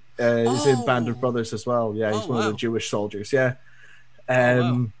Pinky is in Band Oh. of Brothers as well. Yeah, he's Oh, one of wow. the Jewish soldiers. Yeah.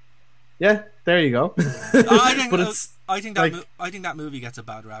 wow. Yeah, there you go. I think. But it's I think like- that movie gets a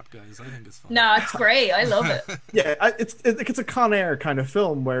bad rap, guys. I think it's fun. No, it's great. I love it. yeah, it's a Con Air kind of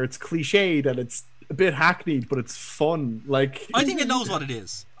film where it's cliched and it's a bit hackneyed, but it's fun. Like, I think it knows what it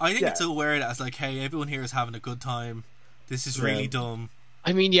is. I think Yeah. it's aware that it's like, hey, everyone here is having a good time. This is really Yeah. dumb.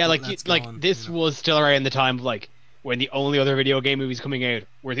 I mean, yeah, like Let's go on, this was still around the time of like when the only other video game movies coming out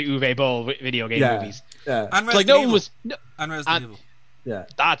were the Uwe Boll video game Yeah. movies. yeah, And Like Resident no one Evil. was. No, And Resident and- Evil. yeah.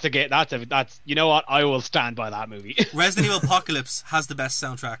 that's you know what? I will stand by that movie. Resident Evil Apocalypse has the best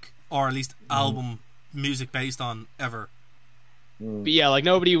soundtrack, or at least album music based on ever. But yeah, like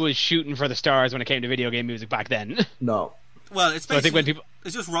nobody was shooting for the stars when it came to video game music back then. No. Well, it's So I think when basically people,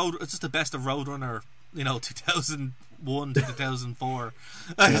 it's just the best of Roadrunner, 2001 to 2004.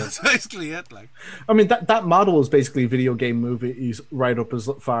 That's basically it. Like, I mean that model is basically video game movies right up as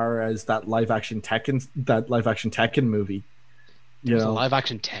far as that live action Tekken movie. You there's a know, live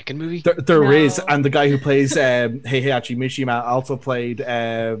action Tekken movie. there No. is, and the guy who plays Heihachi Mishima also played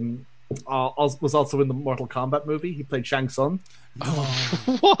was also in the Mortal Kombat movie. He played Shang Tsung.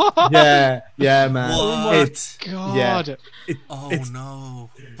 What? Yeah, man. What? It's God. yeah. oh It's- no,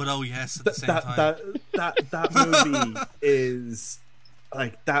 but oh yes at the same that, time. that movie is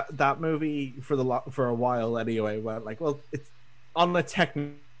like that movie for a while anyway. Went like, well, it's on a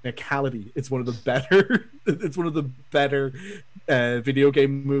technicality, it's one of the better video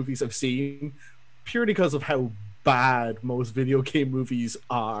game movies I've seen, purely because of how bad most video game movies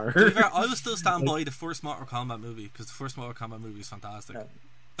are. To be fair, I will still stand by the first Mortal Kombat movie because the first Mortal Kombat movie is fantastic. Yeah.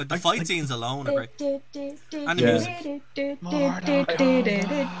 Like the fight scenes alone are great. And the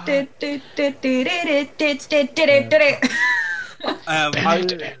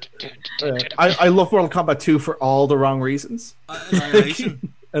Yeah. I love Mortal Kombat 2 for all the wrong reasons.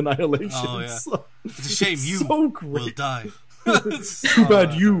 Annihilation. Annihilation. Oh, yeah. It's It's a shame you so great. will die. Too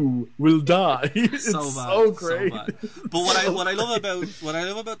bad you will die. It's So so, bad, great. bad. But what I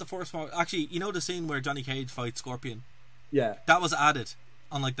love about the first one, actually, the scene where Johnny Cage fights Scorpion, Yeah. that was added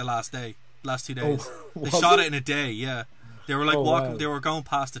on like the last 2 days. They was shot it? it in a day. Yeah, they were like Oh, walking. wow. They were going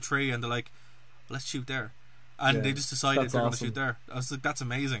past the tree, and they're like, "Let's shoot there," and Yeah, they just decided that's they're going to awesome. shoot there. I was like, "That's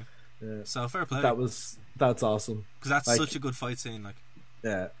amazing." Yeah. So fair play, That's awesome. because that's like- such a good fight scene. Like,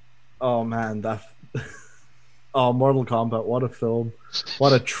 Yeah. Oh man, that. Oh, Mortal Kombat! What a film!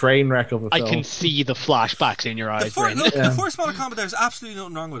 What a train wreck of a I film! can see the flashbacks in your the, eyes, fir- Bryn. look, Yeah. the first Mortal Kombat, there's absolutely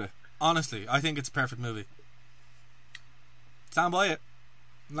nothing wrong with it. Honestly, I think it's a perfect movie. Stand by it,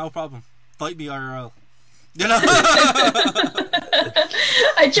 no problem. Fight me IRL. You know.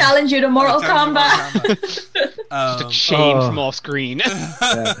 I challenge you to Mortal Kombat. Shane Oh. from off screen.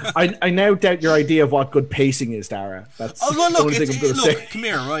 Yeah. I now doubt your idea of what good pacing is, Dara. That's Oh, well, the look, only thing I'm going to look, say. come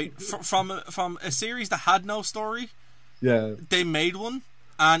here, right? From a series that had no story, Yeah. they made one,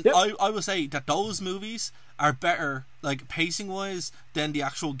 and Yep. I will say that those movies are better, like pacing wise, than the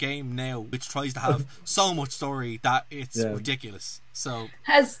actual game now, which tries to have so much story that it's Yeah. ridiculous. So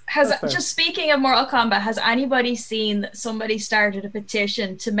Has That's fair. just speaking of Mortal Kombat, has anybody seen that somebody started a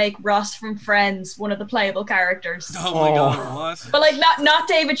petition to make Ross from Friends one of the playable characters? oh my Oh. god, what? But like not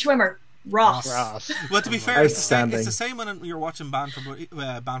David Schwimmer, Ross. Ross. Well, to be fair, it's Outstanding. the same when you're watching Band for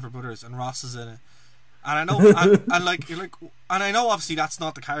Brothers and Ross is in it, and I know, and like you're like, and I know obviously that's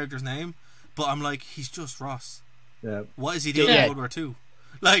not the character's name, but I'm like, he's just Ross. Yeah. What is he doing Yeah. in World War II?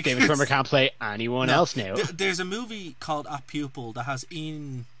 Like David it's- Schwimmer can't play anyone No. else now. There's a movie called A Pupil that has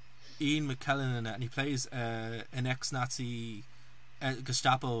Ian Ian McKellen in it, and he plays an ex-Nazi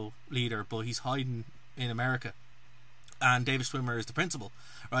Gestapo leader, but he's hiding in America. And David Schwimmer is the principal,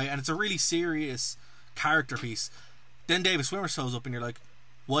 right? And it's a really serious character piece. Then David Schwimmer shows up, and you're like,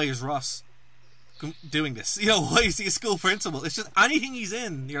 why is Ross doing this? You know, why is he a school principal? It's just anything he's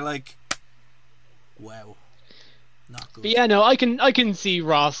in, you're like, wow, not good. But yeah, no, I can see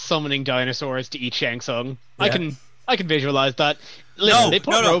Ross summoning dinosaurs to eat Shang Tsung. Yeah. I can visualize that. Listen, they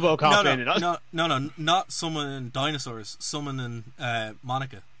put RoboCop in it. No, not summoning dinosaurs, summoning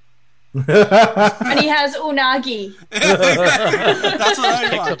Monica. And he has unagi. That's what I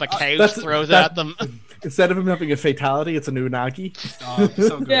Picks want. up a couch, throws it at them. Instead of him having a fatality, it's a new unagi. Oh, it'd be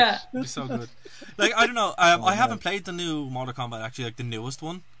so good. Yeah. It'd be so good. Like, I don't know. I haven't played the new Mortal Kombat, actually, like the newest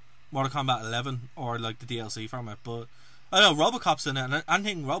one, Mortal Kombat 11, or like the DLC from it. But I don't know, RoboCop's in it, and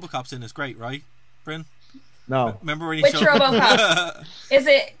anything RoboCop's in is great, right, Bryn? No. Remember when he Which showed RoboCop?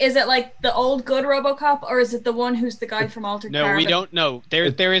 Is it like the old good RoboCop, or is it the one who's the guy from Altered No, Carbon? we don't know.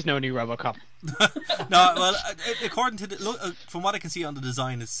 There is no new RoboCop. No, well, according to from what I can see on the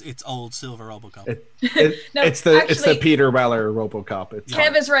design, it's old silver RoboCop. No, it's the actually- Peter Weller RoboCop. It's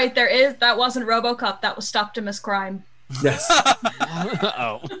Kev is right. That wasn't RoboCop. That was Optimus Prime. yes.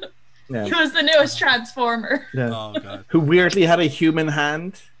 Oh, He Yeah. was the newest Transformer. Yeah. Oh god, Who weirdly had a human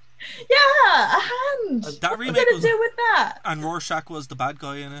hand. Yeah, a hand. that What remake did it was, do with that? and Rorschach was the bad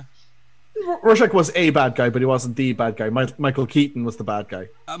guy in it. Rorschach was a bad guy, but he wasn't the bad guy. Michael Keaton was the bad guy.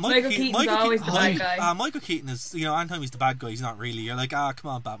 Michael Keaton's always the bad guy. Michael Keaton is, anytime he's the bad guy, he's not really. You're like, come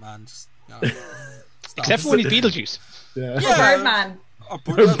on, Batman, just stop. except for when he's Beetlejuice. Yeah. Birdman. Or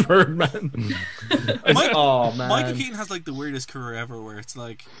Bird- Birdman. Oh man. Michael Keaton has like the weirdest career ever, where it's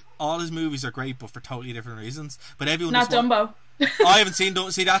like all his movies are great, but for totally different reasons. But everyone Not just Dumbo. I haven't seen.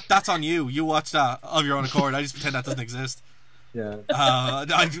 Don't see that. That's on you. You watch that of your own accord. I just pretend that doesn't exist. Yeah.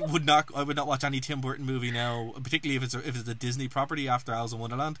 I would not watch any Tim Burton movie now, particularly if it's a Disney property after Alice in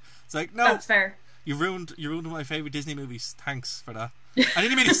Wonderland. It's like, no, That's fair. you ruined one of my favorite Disney movies. Thanks for that. I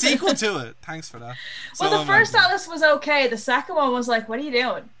didn't make a sequel to it. Thanks for that. Well, So, the first Alice was okay. The second one was like, what are you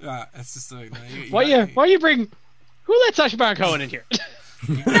doing? it's just like, no, Why you bring? Who let Sacha Baron Cohen in here?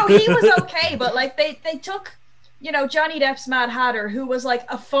 No, he was okay, but like they took, Johnny Depp's Mad Hatter, who was like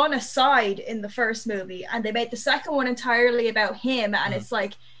a fun aside in the first movie, and they made the second one entirely about him, and it's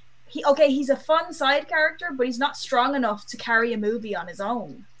like, he's a fun side character, but he's not strong enough to carry a movie on his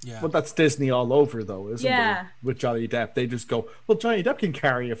own. Yeah. But that's Disney all over, though, isn't Yeah. it? With Johnny Depp, they just go, well, Johnny Depp can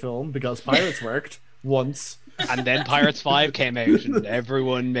carry a film because Pirates worked once. And then Pirates 5 came out, and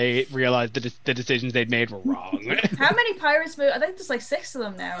everyone realized the decisions they'd made were wrong. How many Pirates movies? I think there's like 6 of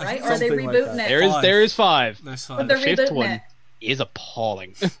them now, right? Or are they Something like rebooting that. it? There is 5. There's But fun. they're The fifth rebooting one it. is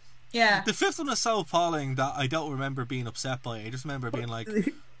appalling. Yeah. The fifth one is so appalling that I don't remember being upset by it. I just remember being like,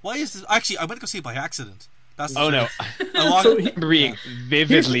 why is this? Actually, I went to go see it by accident. That's the Oh no, truth. I wanted, So I remember being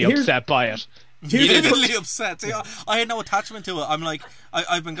vividly Here's- upset by it. vividly upset. See, I had no attachment to it. I'm like,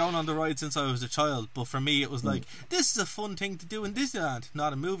 I've been going on the ride since I was a child, but for me it was like, this is a fun thing to do in Disneyland,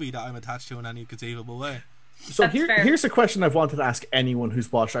 not a movie that I'm attached to in any conceivable way. So That's fair. here's a question I've wanted to ask anyone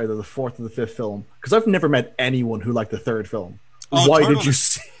who's watched either the fourth or the fifth film, because I've never met anyone who liked the third film. Oh, Why Turtle. did you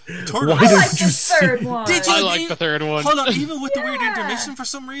see? Turtle. Why I like did the you see? third one. Did you? I like the third one. Hold on, even with the weird Yeah. intermission for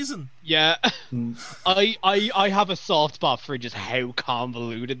some reason. Yeah, I have a soft spot for just how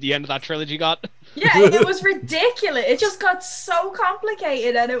convoluted the end of that trilogy got. Yeah, it was ridiculous. It just got so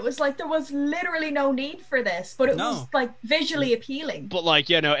complicated, and it was like there was literally no need for this, but it No. was like visually appealing. But like,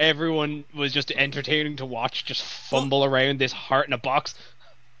 everyone was just entertaining to watch, just fumble around this heart in a box.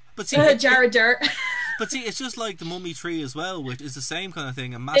 But see, Jared Dirt but see, it's just like the Mummy 3 as well, which is the same kind of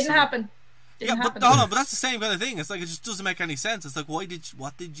thing. And massive, didn't happen. Didn't Yeah, happen. but hold on, but that's the same kind of thing. It's like it just doesn't make any sense. It's like, what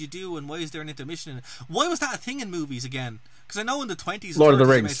did you do, and why is there an intermission? In it? Why was that a thing in movies again? Because I know in the 20s, Lord of the 30s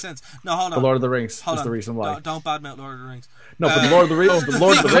it Rings. made sense. No, hold on. The Lord of the Rings Hold is on. the reason why. No, don't badmouth Lord of the Rings. No, but the Lord of the Rings, the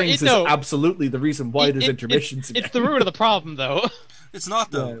Lord of the Rings No. is absolutely the reason why there's intermissions. It's the root of the problem, though. It's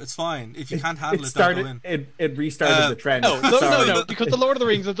not though. Yeah. It's fine if you can't handle It it. Don't go in. started. It restarted the trend. No, Sorry. no, because the Lord of the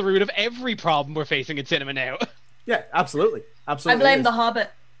Rings is the root of every problem we're facing in cinema now. Yeah, absolutely, I absolutely. blame is. The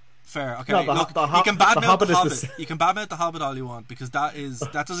Hobbit. Fair. Okay. No, the look, Ho- the you Hob- can the badmouth Hobbit the is the Hobbit. s- You can badmouth the Hobbit all you want because that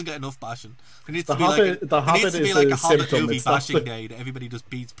doesn't get enough bashing. There needs The to be Hobbit- like the there Hobbit needs to be is like a a Hobbit symptom, movie it's not bashing the- day that everybody just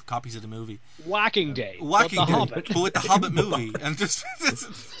beats copies of the movie. Whacking Day. Whacking but the Day, Hobbit. but with the Hobbit movie and just.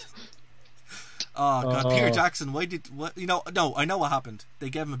 Oh god, Peter Jackson! No, I know what happened. They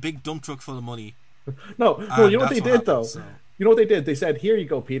gave him a big dump truck full of money. No, And you know what that's they what did though. happened, so. You know what they did? They said, "Here you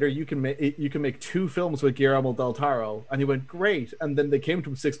go, Peter. You can make 2 films with Guillermo del Toro." And he went, "Great." And then they came to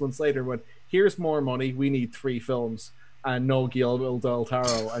him 6 months later and went, "Here's more money. We need 3 films." and no Guillermo del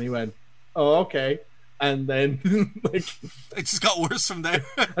Toro, and he went, "Oh, okay." And then like It just got worse from there.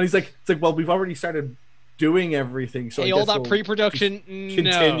 and he's like, "It's like, well, we've already started doing everything, so Hey, I all guess that we'll pre-production,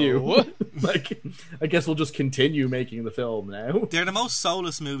 continue." no. Like, I guess we'll just continue making the film now. They're the most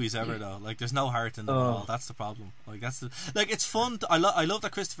soulless movies ever, though. Like, there's no heart in them at all. That's the problem. Like, it's fun. I love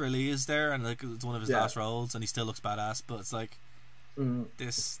that Christopher Lee is there, and like it's one of his last roles, and he still looks badass. But it's like,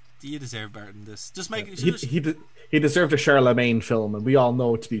 you deserve better than this. Just make it. He deserved a Charlemagne film, and we all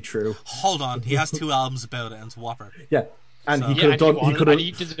know it to be true. Hold on, he has 2 albums about it, and it's whopper. Yeah. And So- he Yeah, could have done. He could have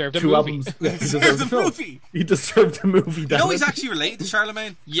he deserved a 2 movie. albums. Yeah, he deserved deserved a a film. movie. He deserved a movie. You Damn know it. he's actually related to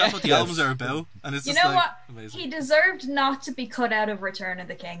Charlemagne. Yeah. That's what the Yes. albums are about, and it's You just know like what? amazing. He deserved not to be cut out of Return of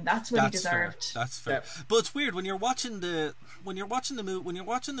the King. That's what he That's fair. deserved. That's fair. But it's weird when you're watching the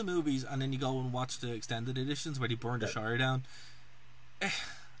movies, and then you go and watch the extended editions where they burn the Shire down.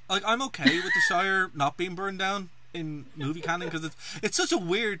 Like, I'm okay with the Shire not being burned down in movie canon because it's such a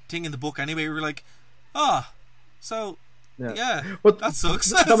weird thing in the book anyway. We're like, so yeah, But that sucks.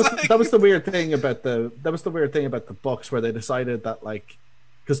 that was the weird thing about the books, where they decided that, like,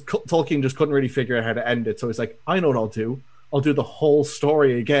 because Tolkien just couldn't really figure out how to end it, so he's like, I know what I'll do. I'll do the whole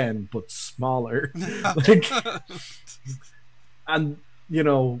story again, but smaller. Like, and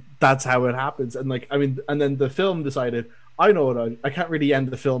that's how it happens. And like, I mean, and then the film decided, I know what I can't really end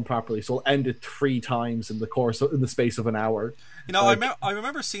the film properly, so I'll end it 3 times in the space of an hour. I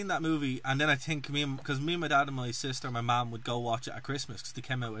remember seeing that movie, and then I think because me and my dad and my sister and my mom would go watch it at Christmas because they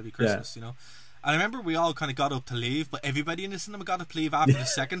came out every Christmas, And I remember we all kind of got up to leave, but everybody in the cinema got up to leave after the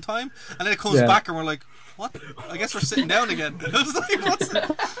second time, and then it comes back and we're like, what? I guess we're sitting down again. It was like,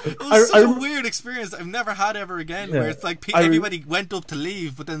 it was such a weird experience I've never had ever again, where it's like everybody went up to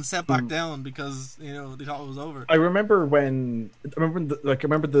leave, but then sat back down because they thought it was over. I remember the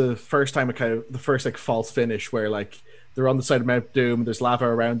first time the first like false finish where like they're on the side of Mount Doom and there's lava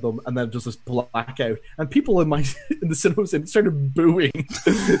around them, and then just this blackout, and people in the cinema started booing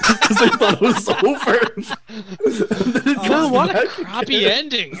because they thought it was over. Oh, what a crappy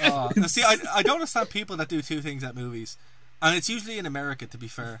ending! See, I don't understand people that do 2 things at movies, and it's usually in America. To be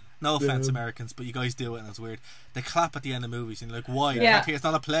fair, no offense, Americans, but you guys do it, and it's weird. They clap at the end of movies, and you're like, why? Yeah. It's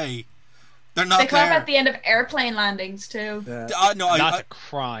not a play. They're not They clap there. at the end of airplane landings too. No, That's a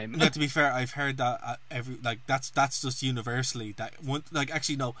crime. No, to be fair, I've heard that that's just universally that one. Like,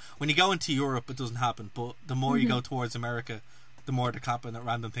 actually, no. When you go into Europe, it doesn't happen. But the more you go towards America, the more the clapping at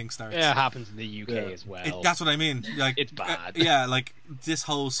random things starts. Yeah, it happens in the UK as well. That's what I mean. Like, It's bad. like this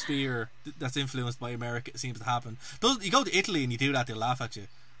whole sphere that's influenced by America seems to happen. You go to Italy and you do that, they'll laugh at you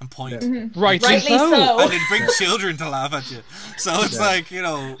and point. Rightly so. And then bring children to laugh at you. So it's like,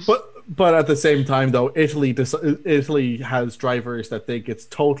 But at the same time, though, Italy has drivers that think it's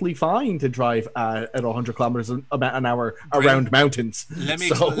totally fine to drive at 100 kilometers an hour around mountains. Let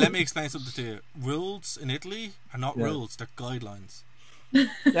me explain something to you. Rules in Italy are not rules; they're guidelines.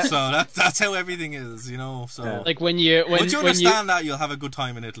 So that's how everything is, So Like once you understand that, you'll have a good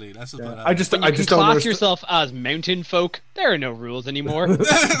time in Italy. That's just I just don't class understand. yourself as mountain folk, there are no rules anymore. But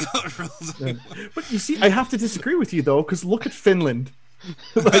you see, I have to disagree with you though, because look at Finland.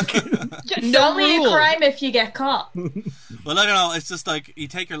 It's only a crime if you get caught. Well, I don't know. It's just like you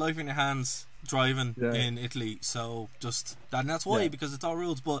take your life in your hands driving in Italy. So that's why, because it's all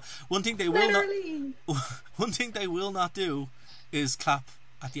rules. But one thing they will not do is clap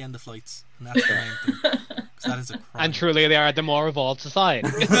at the end of flights, and that's the main thing. 'Cause that is a crime. And truly, they are the more evolved society.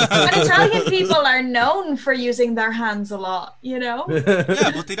 And Italian people are known for using their hands a lot, Yeah,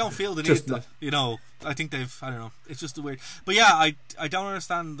 but they don't feel the need to. I think I don't know. It's just a weird. But yeah, I don't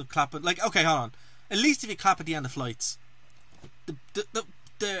understand the clapping. Like, okay, hold on. At least if you clap at the end of flights,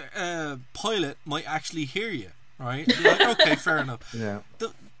 the pilot might actually hear you, right? Be like, okay, fair enough. Yeah.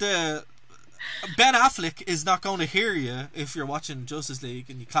 The Ben Affleck is not going to hear you if you're watching Justice League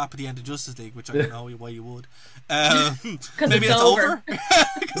and you clap at the end of Justice League, which I don't know why you would. Maybe it's over.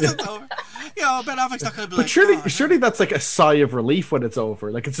 Because it's over. Ben Affleck's not going to be But surely that's like a sigh of relief when it's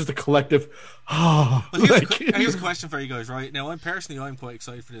over. Like, it's just a collective. Well, here's a question for you guys, right? Now, I'm quite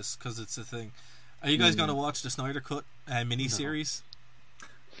excited for this because it's a thing. Are you guys going to watch the Snyder Cut mini-series?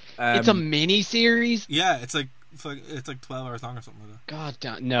 It's a mini-series? Yeah, it's like 12 hours long or something like that. God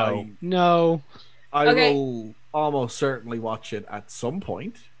damn, no. I will almost certainly watch it at some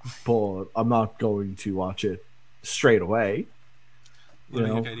point, but I'm not going to watch it straight away. What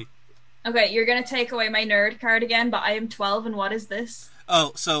about you, Katie? Okay, you're going to take away my nerd card again, but I am 12, and what is this?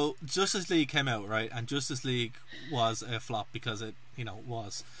 Oh, so Justice League came out, right? And Justice League was a flop because it,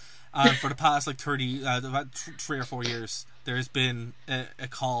 was. And for the past, 3 or 4 years, there's been a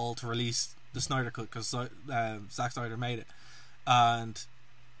call to release the Snyder Cut, because Zack Snyder made it, and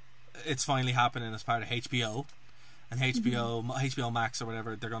it's finally happening as part of HBO. And HBO Max or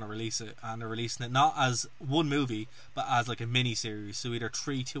whatever, they're going to release it, and they're releasing it not as one movie, but as like a mini series. So either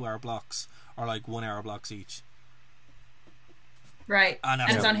 3 2-hour blocks or like 1 hour blocks each. Right, and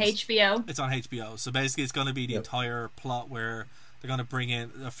it's on HBO. It's on HBO. So basically, it's going to be the entire plot where they're going to bring in,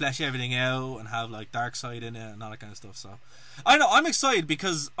 flesh everything out, and have like Darkseid in it and all that kind of stuff. So I know I'm excited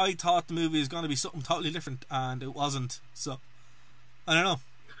because I thought the movie was going to be something totally different, and it wasn't. So I don't know.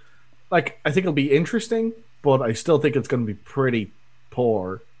 Like, I think it'll be interesting, but I still think it's going to be pretty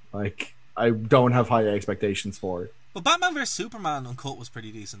poor. Like, I don't have high expectations for it. But Batman vs Superman Uncut was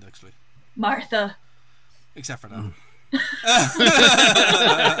pretty decent, actually. Martha. Except for that.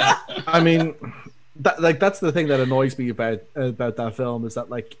 I mean, that's the thing that annoys me about that film, is that,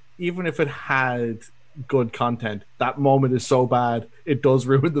 like, even if it had good content, that moment is so bad it does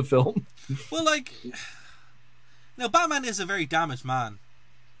ruin the film. Well, like, Batman is a very damaged man.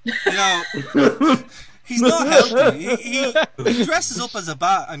 He's not healthy. He dresses up as a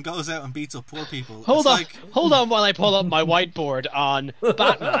bat and goes out and beats up poor people. Hold on while I pull up my whiteboard on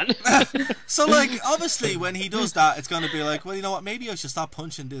Batman. So, like, obviously when he does that, it's going to be like, well, you know what, maybe I should stop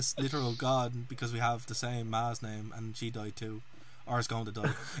punching this literal god because we have the same Ma's name and she died too, or is going to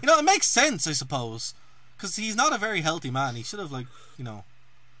die. It makes sense, I suppose, because he's not a very healthy man. He should have, like,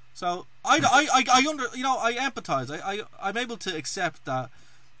 so I empathize. I'm able to accept that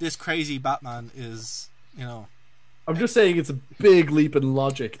this crazy Batman is, I'm just saying it's a big leap in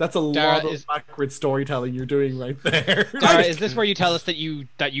logic. That's a lot of backward storytelling you're doing right there. Dara, is this where you tell us that you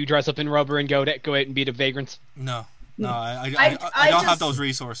dress up in rubber and go out and beat up vagrants? No, I don't have those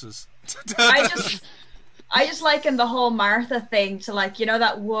resources. I just liken the whole Martha thing to, like,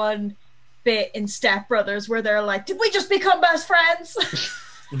 that one bit in Step Brothers where they're like, did we just become best friends?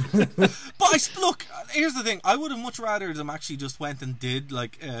 But look, here's the thing. I would have much rather them actually just went and did,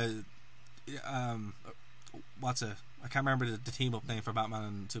 like, I can't remember the team up name for Batman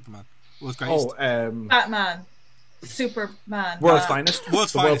and Superman. What was greatest? Batman, Superman, World's Finest.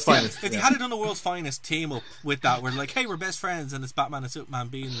 World's Finest. If you had it done the World's Finest team up with that, where like, hey, we're best friends, and it's Batman and Superman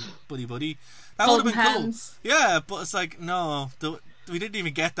being buddy, that would have been hands. Cool. Yeah, but it's like, no, we didn't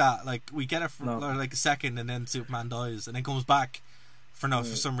even get that. Like, we get it for like a second, and then Superman dies, and then comes back for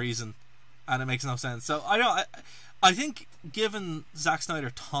some reason, and it makes no sense. So I think given Zack Snyder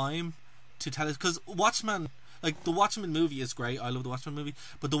time to tell us, because Watchmen, like, the Watchmen movie is great. I love the Watchmen movie,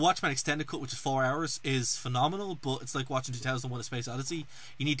 but the Watchmen extended cut, which is 4 hours, is phenomenal. But it's like watching 2001: A Space Odyssey.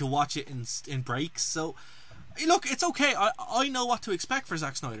 You need to watch it in breaks. So look, it's okay. I know what to expect for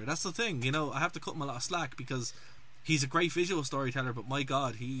Zack Snyder. That's the thing. I have to cut him a lot of slack because he's a great visual storyteller, but my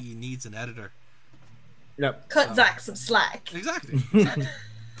God, he needs an editor. Yep. Cut Zack some slack. Exactly.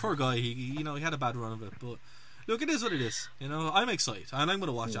 Poor guy. He had a bad run of it, but look, it is what it is. I'm excited, and I'm going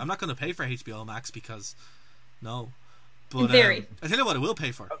to watch it. I'm not going to pay for HBO Max because no. But in theory, I tell you what, I will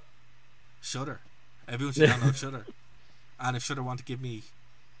pay for Shudder. Everyone should download Shudder, and if Shudder want to give me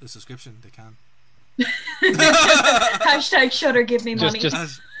a subscription, they can. Hashtag Shudder, give me money.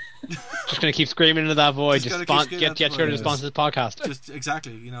 Just gonna keep screaming into that void. Just get Shudder to sponsor the podcast. Just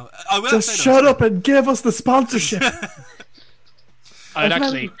exactly, I will just say shut up and give us the sponsorship. I'd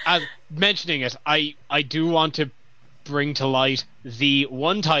actually, as mentioning it, I do want to bring to light the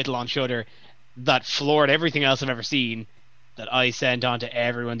one title on Shudder that floored everything else I've ever seen, that I sent on to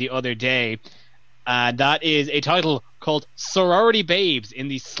everyone the other day, and that is a title called Sorority Babes in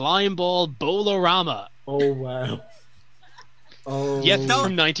the Slimeball Bolorama. Oh wow. Oh. Yes,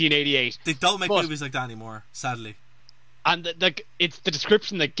 from 1988. They don't make movies like that anymore, sadly. And it's the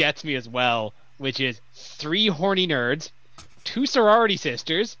description that gets me as well, which is 3 horny nerds, 2 sorority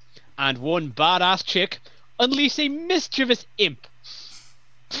sisters, and 1 badass chick unleash a mischievous imp.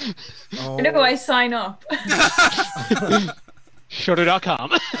 Where do I sign up?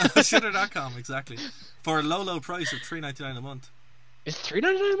 Shudder.com. Shudder.com, exactly. For a low price of $3.99 a month. Is it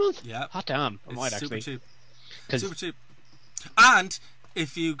 $3.99 a month? Yeah. Hot damn. I might super actually. cheap. Super cheap. And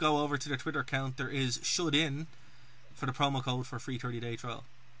if you go over to their Twitter account, there is Shud In for the promo code for a free 30-day trial.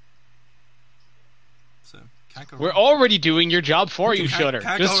 So can't go wrong. We're already doing your job for you, Shudder.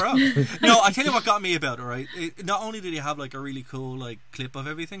 Can't go wrong. No, I tell you what got me about it, right? Not only did he have like a really cool like clip of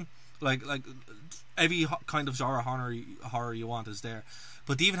everything, like every kind of genre horror you want is there,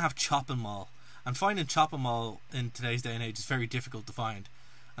 but they even have Chopping Mall, and finding Chopping Mall in today's day and age is very difficult to find.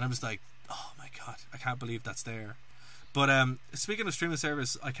 And I'm just like, oh my God, I can't believe that's there. But speaking of streaming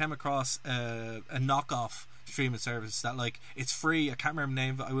service, I came across a knockoff streaming service that, like, it's free. I can't remember the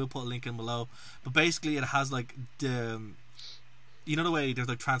name, but I will put a link in below. But basically, it has like you you know the way there's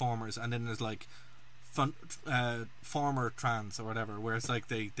like Transformers, and then there's like former Trans or whatever, where it's like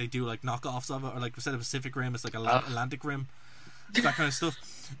they do like knockoffs of it, or like instead of Pacific Rim, it's like Atlantic Rim, that kind of stuff.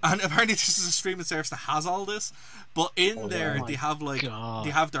 And apparently this is a streaming service that has all this, but in there they have like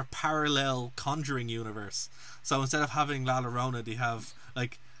they have their parallel Conjuring universe. So instead of having La Llorona, they have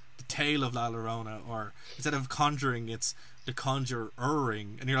like the Tale of La Llorona, or instead of Conjuring, it's the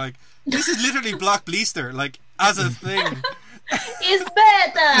Conjuring, and you're like, this is literally Black Bleaster, like as a thing. It's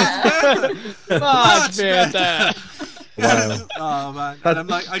better. Much better. Wow. Oh man, and I'm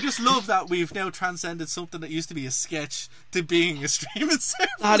like, I just love that we've now transcended something that used to be a sketch to being a streaming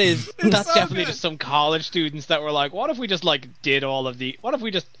service. That's so definitely good. just some college students that were like, what if we just like did all of what if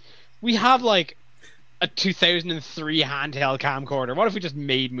we have like a 2003 handheld camcorder, what if we just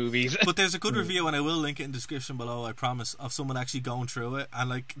made movies? But there's a good review, and I will link it in the description below, I promise, of someone actually going through it, and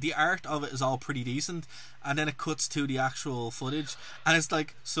like the art of it is all pretty decent, and then it cuts to the actual footage, and it's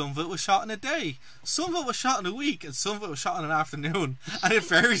like some of it was shot in a day, some of it was shot in a week, and some of it was shot in an afternoon, and it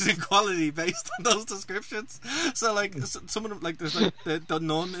varies in quality based on those descriptions. So like some of them, like there's like the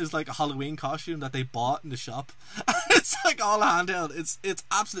nun is like a Halloween costume that they bought in the shop. It's like all handheld. It's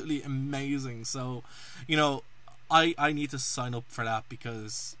absolutely amazing. So, you know, I need to sign up for that,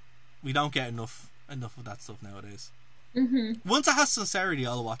 because we don't get enough of that stuff nowadays. Once it has sincerity,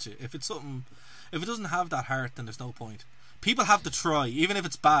 I'll watch it. If it doesn't have that heart, then there's no point. People have to try, even if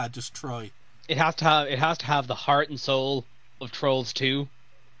it's bad. Just try. It has to have the heart and soul of Trolls 2.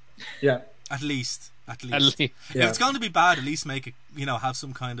 Yeah. At least. least. If it's going to be bad, at least make it. You know, have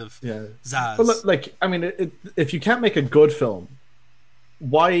some kind of zazz. But look, like, I mean, if you can't make a good film,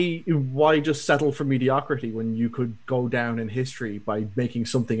 why just settle for mediocrity when you could go down in history by making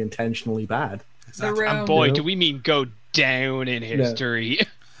something intentionally bad? Exactly. And boy, do we mean go down in history.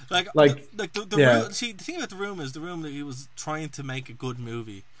 Like the Room, see, the thing about The Room is that he was trying to make a good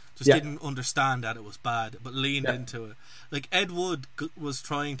movie, just didn't understand that it was bad, but leaned into it. Like Ed Wood was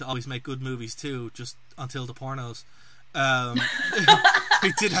trying to always make good movies too, just until the pornos.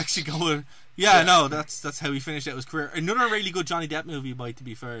 He did actually go in. No, that's how he finished out his career. Another really good Johnny Depp movie, to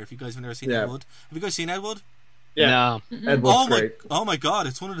be fair, if you guys have never seen Ed Wood. Have you guys seen Ed Wood? Yeah. No. Ed Wood's great. Oh my god,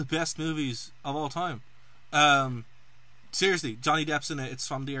 it's one of the best movies of all time. Seriously, Johnny Depp's in it. It's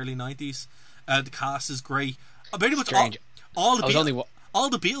from the early 90s. The cast is great. Pretty much all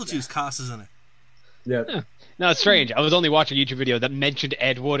the Beetlejuice cast is in it. Yeah. No, it's strange. I was only watching a YouTube video that mentioned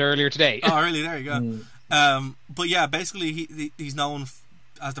Ed Wood earlier today. Oh, really? There you go. But yeah, basically he's known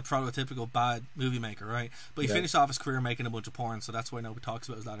as the prototypical bad movie maker, right? But he finished off his career making a bunch of porn, so that's why nobody talks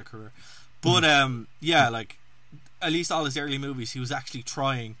about his latter career. But like at least all his early movies, he was actually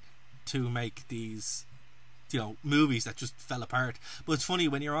trying to make these, you know, movies that just fell apart. But it's funny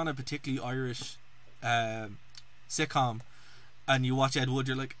when you're on a particularly Irish sitcom and you watch Ed Wood,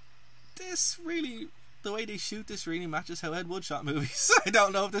 you're like, this really, the way they shoot this really matches how Ed Wood shot movies. I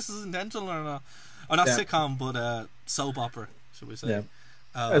don't know if this is intentional or not. Or not sitcom, but soap opera, should we say.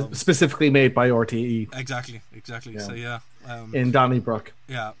 Yeah. Specifically made by RTE. Exactly. Yeah. So in Donnybrook.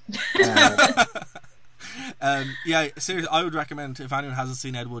 Yeah. Seriously, I would recommend, if anyone hasn't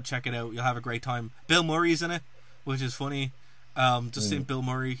seen Ed Wood, check it out. You'll have a great time. Bill Murray's in it, which is funny. Just seeing Bill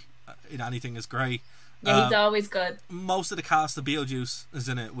Murray in anything is great. Yeah, he's always good. Most of the cast of Beetlejuice is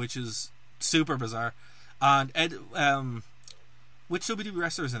in it, which is super bizarre. And which WWE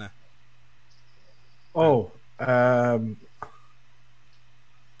wrestler is in it? Uh,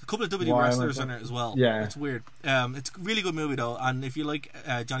 A couple of WWE wrestlers in it as well. Yeah, it's weird. It's a really good movie though, and if you like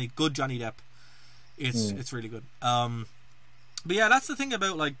Johnny Depp, it's really good. But yeah, that's the thing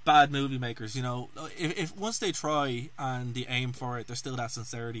about like bad movie makers. You know, if once they try and they aim for it, there's still that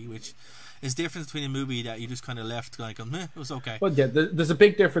sincerity, which is different between a movie that you just kind of left like, it was okay. Well, yeah, there's a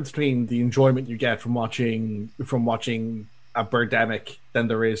big difference between the enjoyment you get from watching a Birdemic than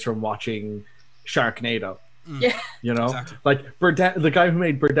there is from watching Sharknado. Yeah, you know, exactly. Like the guy who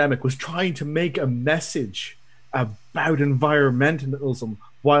made Birdemic was trying to make a message about environmentalism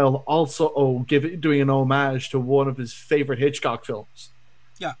while also doing an homage to one of his favorite Hitchcock films.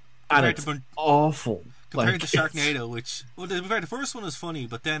 Yeah, and it's awful. Compared to Sharknado, which the first one is funny,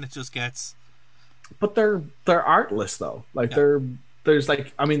 but then it just gets. But they're artless though. Like there's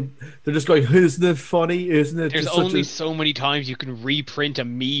like, I mean, they're just going, isn't it funny? Isn't it? There's only so many times you can reprint a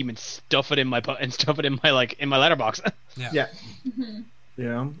meme and stuff it in my letterbox. Yeah.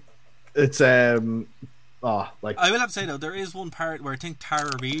 Yeah. It's I will have to say though, there is one part where I think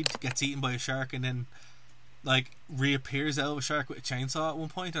Tara Reid gets eaten by a shark and then like reappears out of a shark with a chainsaw at one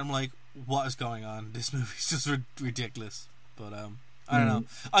point. And I'm like, what is going on? This movie's just ridiculous. But I don't know.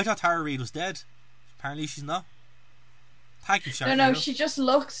 I thought Tara Reid was dead. Apparently she's not. Thank you, Shark. No, she just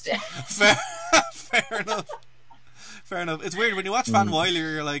looks dead. Fair enough. Fair enough. It's weird when you watch Van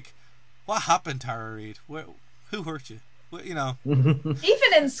Wilder, you're like, what happened, Tara Reid? Who hurt you? You know.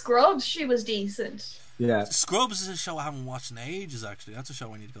 Even in Scrubs, she was decent. Yeah. Scrubs is a show I haven't watched in ages, actually. That's a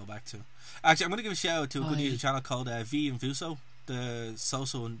show I need to go back to. Actually, I'm going to give a shout out to a good YouTube channel called V and Vuso, the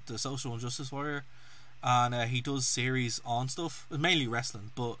social injustice warrior. And he does series on stuff, mainly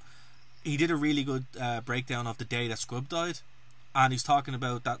wrestling, but he did a really good breakdown of the day that Scrub died. And he's talking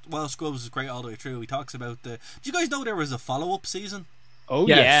about that. Well, Scrubs is great all the way through. He talks about the. Do you guys know there was a follow-up season? Oh,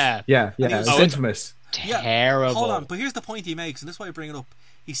 yes. yeah. It's infamous. Terrible. Hold on, but here's the point he makes, and this is why I bring it up.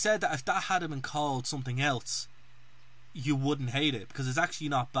 He said that if that had been called something else, you wouldn't hate it because it's actually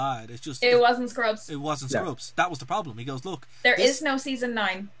not bad. It's just It wasn't Scrubs. It wasn't Scrubs. That was the problem. He goes, look, There is no season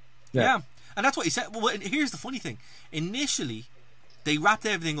 9. Yeah, and that's what he said. Well, and here's the funny thing. Initially, they wrapped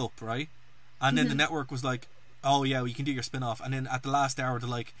everything up, right? And then the network was like, oh yeah, well, you can do your spin-off. And then at the last hour, they're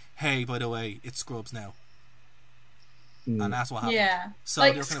like, hey, by the way, it's Scrubs now. And that's what happened. Yeah. So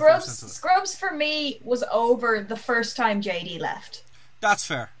like they were kind of forced into it. Scrubs for me was over the first time JD left. That's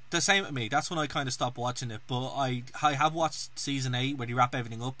fair. The same with me. That's when I kind of stopped watching it. But I have watched season 8 where they wrap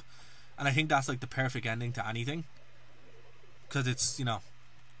everything up, and I think that's like the perfect ending to anything. Because it's, you know,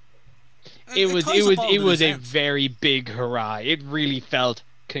 It was ties up all the a loose ends. very big hurrah. It really felt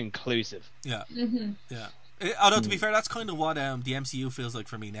conclusive. Yeah. Yeah. Although to be fair, that's kind of what the MCU feels like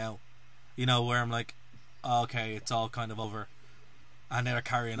for me now. You know, where I'm like, oh, okay, it's all kind of over, and they're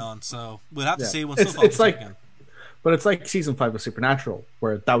carrying on. So we'll have to see when stuff opens like, up again. But it's like season 5 of Supernatural,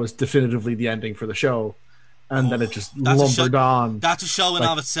 where that was definitively the ending for the show, and then it just lumbered on. That's a show in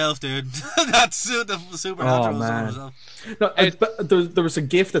of itself, dude. That's the Supernatural. Man. No, but there was a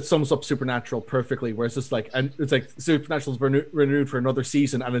GIF that sums up Supernatural perfectly, where it's just like, and it's like Supernatural's renewed for another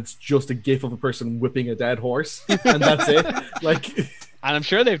season, and it's just a GIF of a person whipping a dead horse, and that's it. Like, and I'm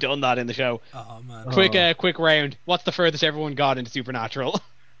sure they've done that in the show. Oh man! Quick round. What's the furthest everyone got into Supernatural?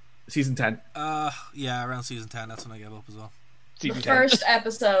 season 10. Yeah, around season 10. That's when I gave up as well. Season The 10. first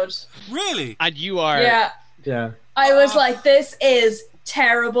episode. Really? And you are. Yeah. I was like, this is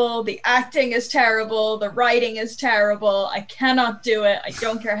terrible. The acting is terrible. The writing is terrible. I cannot do it. I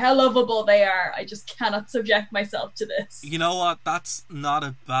don't care how lovable they are. I just cannot subject myself to this. You know what? That's not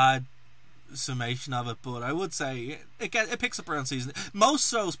a bad summation of it, but I would say it picks up around season.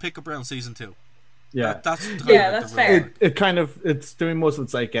 Most shows pick up around season 2. Yeah, that's fair. It's doing most of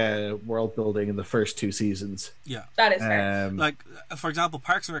its like world building in the first 2 seasons. Yeah, that is fair. Like for example,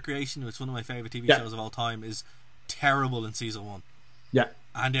 Parks and Recreation, which is one of my favorite TV shows of all time, is terrible in season 1. Yeah,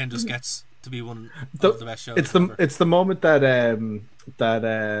 and then just gets to be one of the best shows. It's the moment that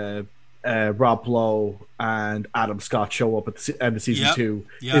Rob Lowe and Adam Scott show up at the end of season 2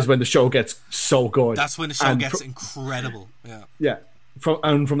 is when the show gets so good. That's when the show gets incredible. Yeah. From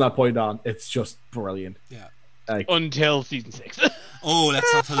that point on, it's just brilliant. Yeah. Like, until season 6. Oh,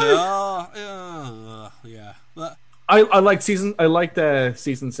 let's not tell you. Yeah. But I liked season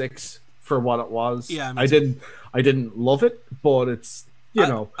 6 for what it was. Yeah, I didn't love it, but it's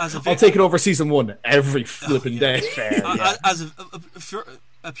I'll take it over season 1 every flipping day. Fair, as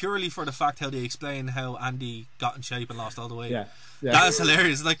purely for the fact how they explain how Andy got in shape and lost all the weight. Yeah. That is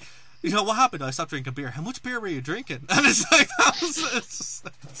hilarious. Like, you know what happened? I stopped drinking beer. How much beer were you drinking? And it's like it's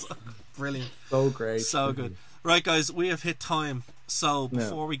brilliant. So great. So good. Right, guys, we have hit time. So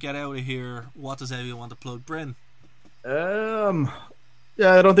before we get out of here, what does everyone want to plug? Bryn? Yeah,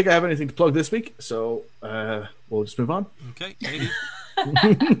 I don't think I have anything to plug this week, so we'll just move on. Okay, Katie.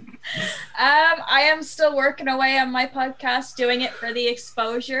 I am still working away on my podcast, doing it for the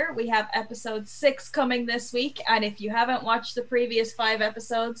exposure. We have episode 6 coming this week, and if you haven't watched the previous 5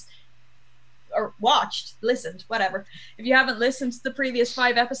 episodes, or listened, whatever. If you haven't listened to the previous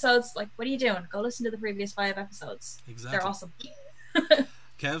 5 episodes, like, what are you doing? Go listen to the previous 5 episodes. Exactly. They're awesome.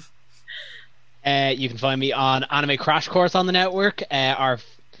 Kev? You can find me on Anime Crash Course on the network. Our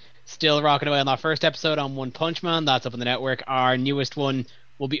still rocking away on that first episode on One Punch Man. That's up on the network. Our newest one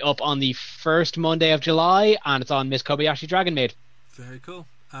will be up on the first Monday of July, and it's on Miss Kobayashi Dragon Maid. Very cool.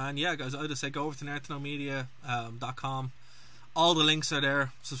 And yeah, guys, I just say go over to nerdtomedia.com. All the links are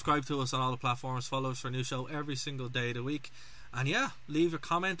there. Subscribe to us on all the platforms. Follow us for a new show every single day of the week. And yeah, leave a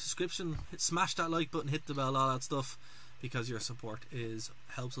comment, description, smash that like button, hit the bell, all that stuff, because your support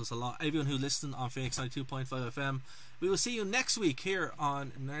helps us a lot. Everyone who listens on Phoenix 92.5 FM, we will see you next week here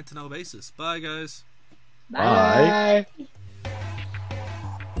on Nerd to Know Basis. Bye, guys. Bye. Bye.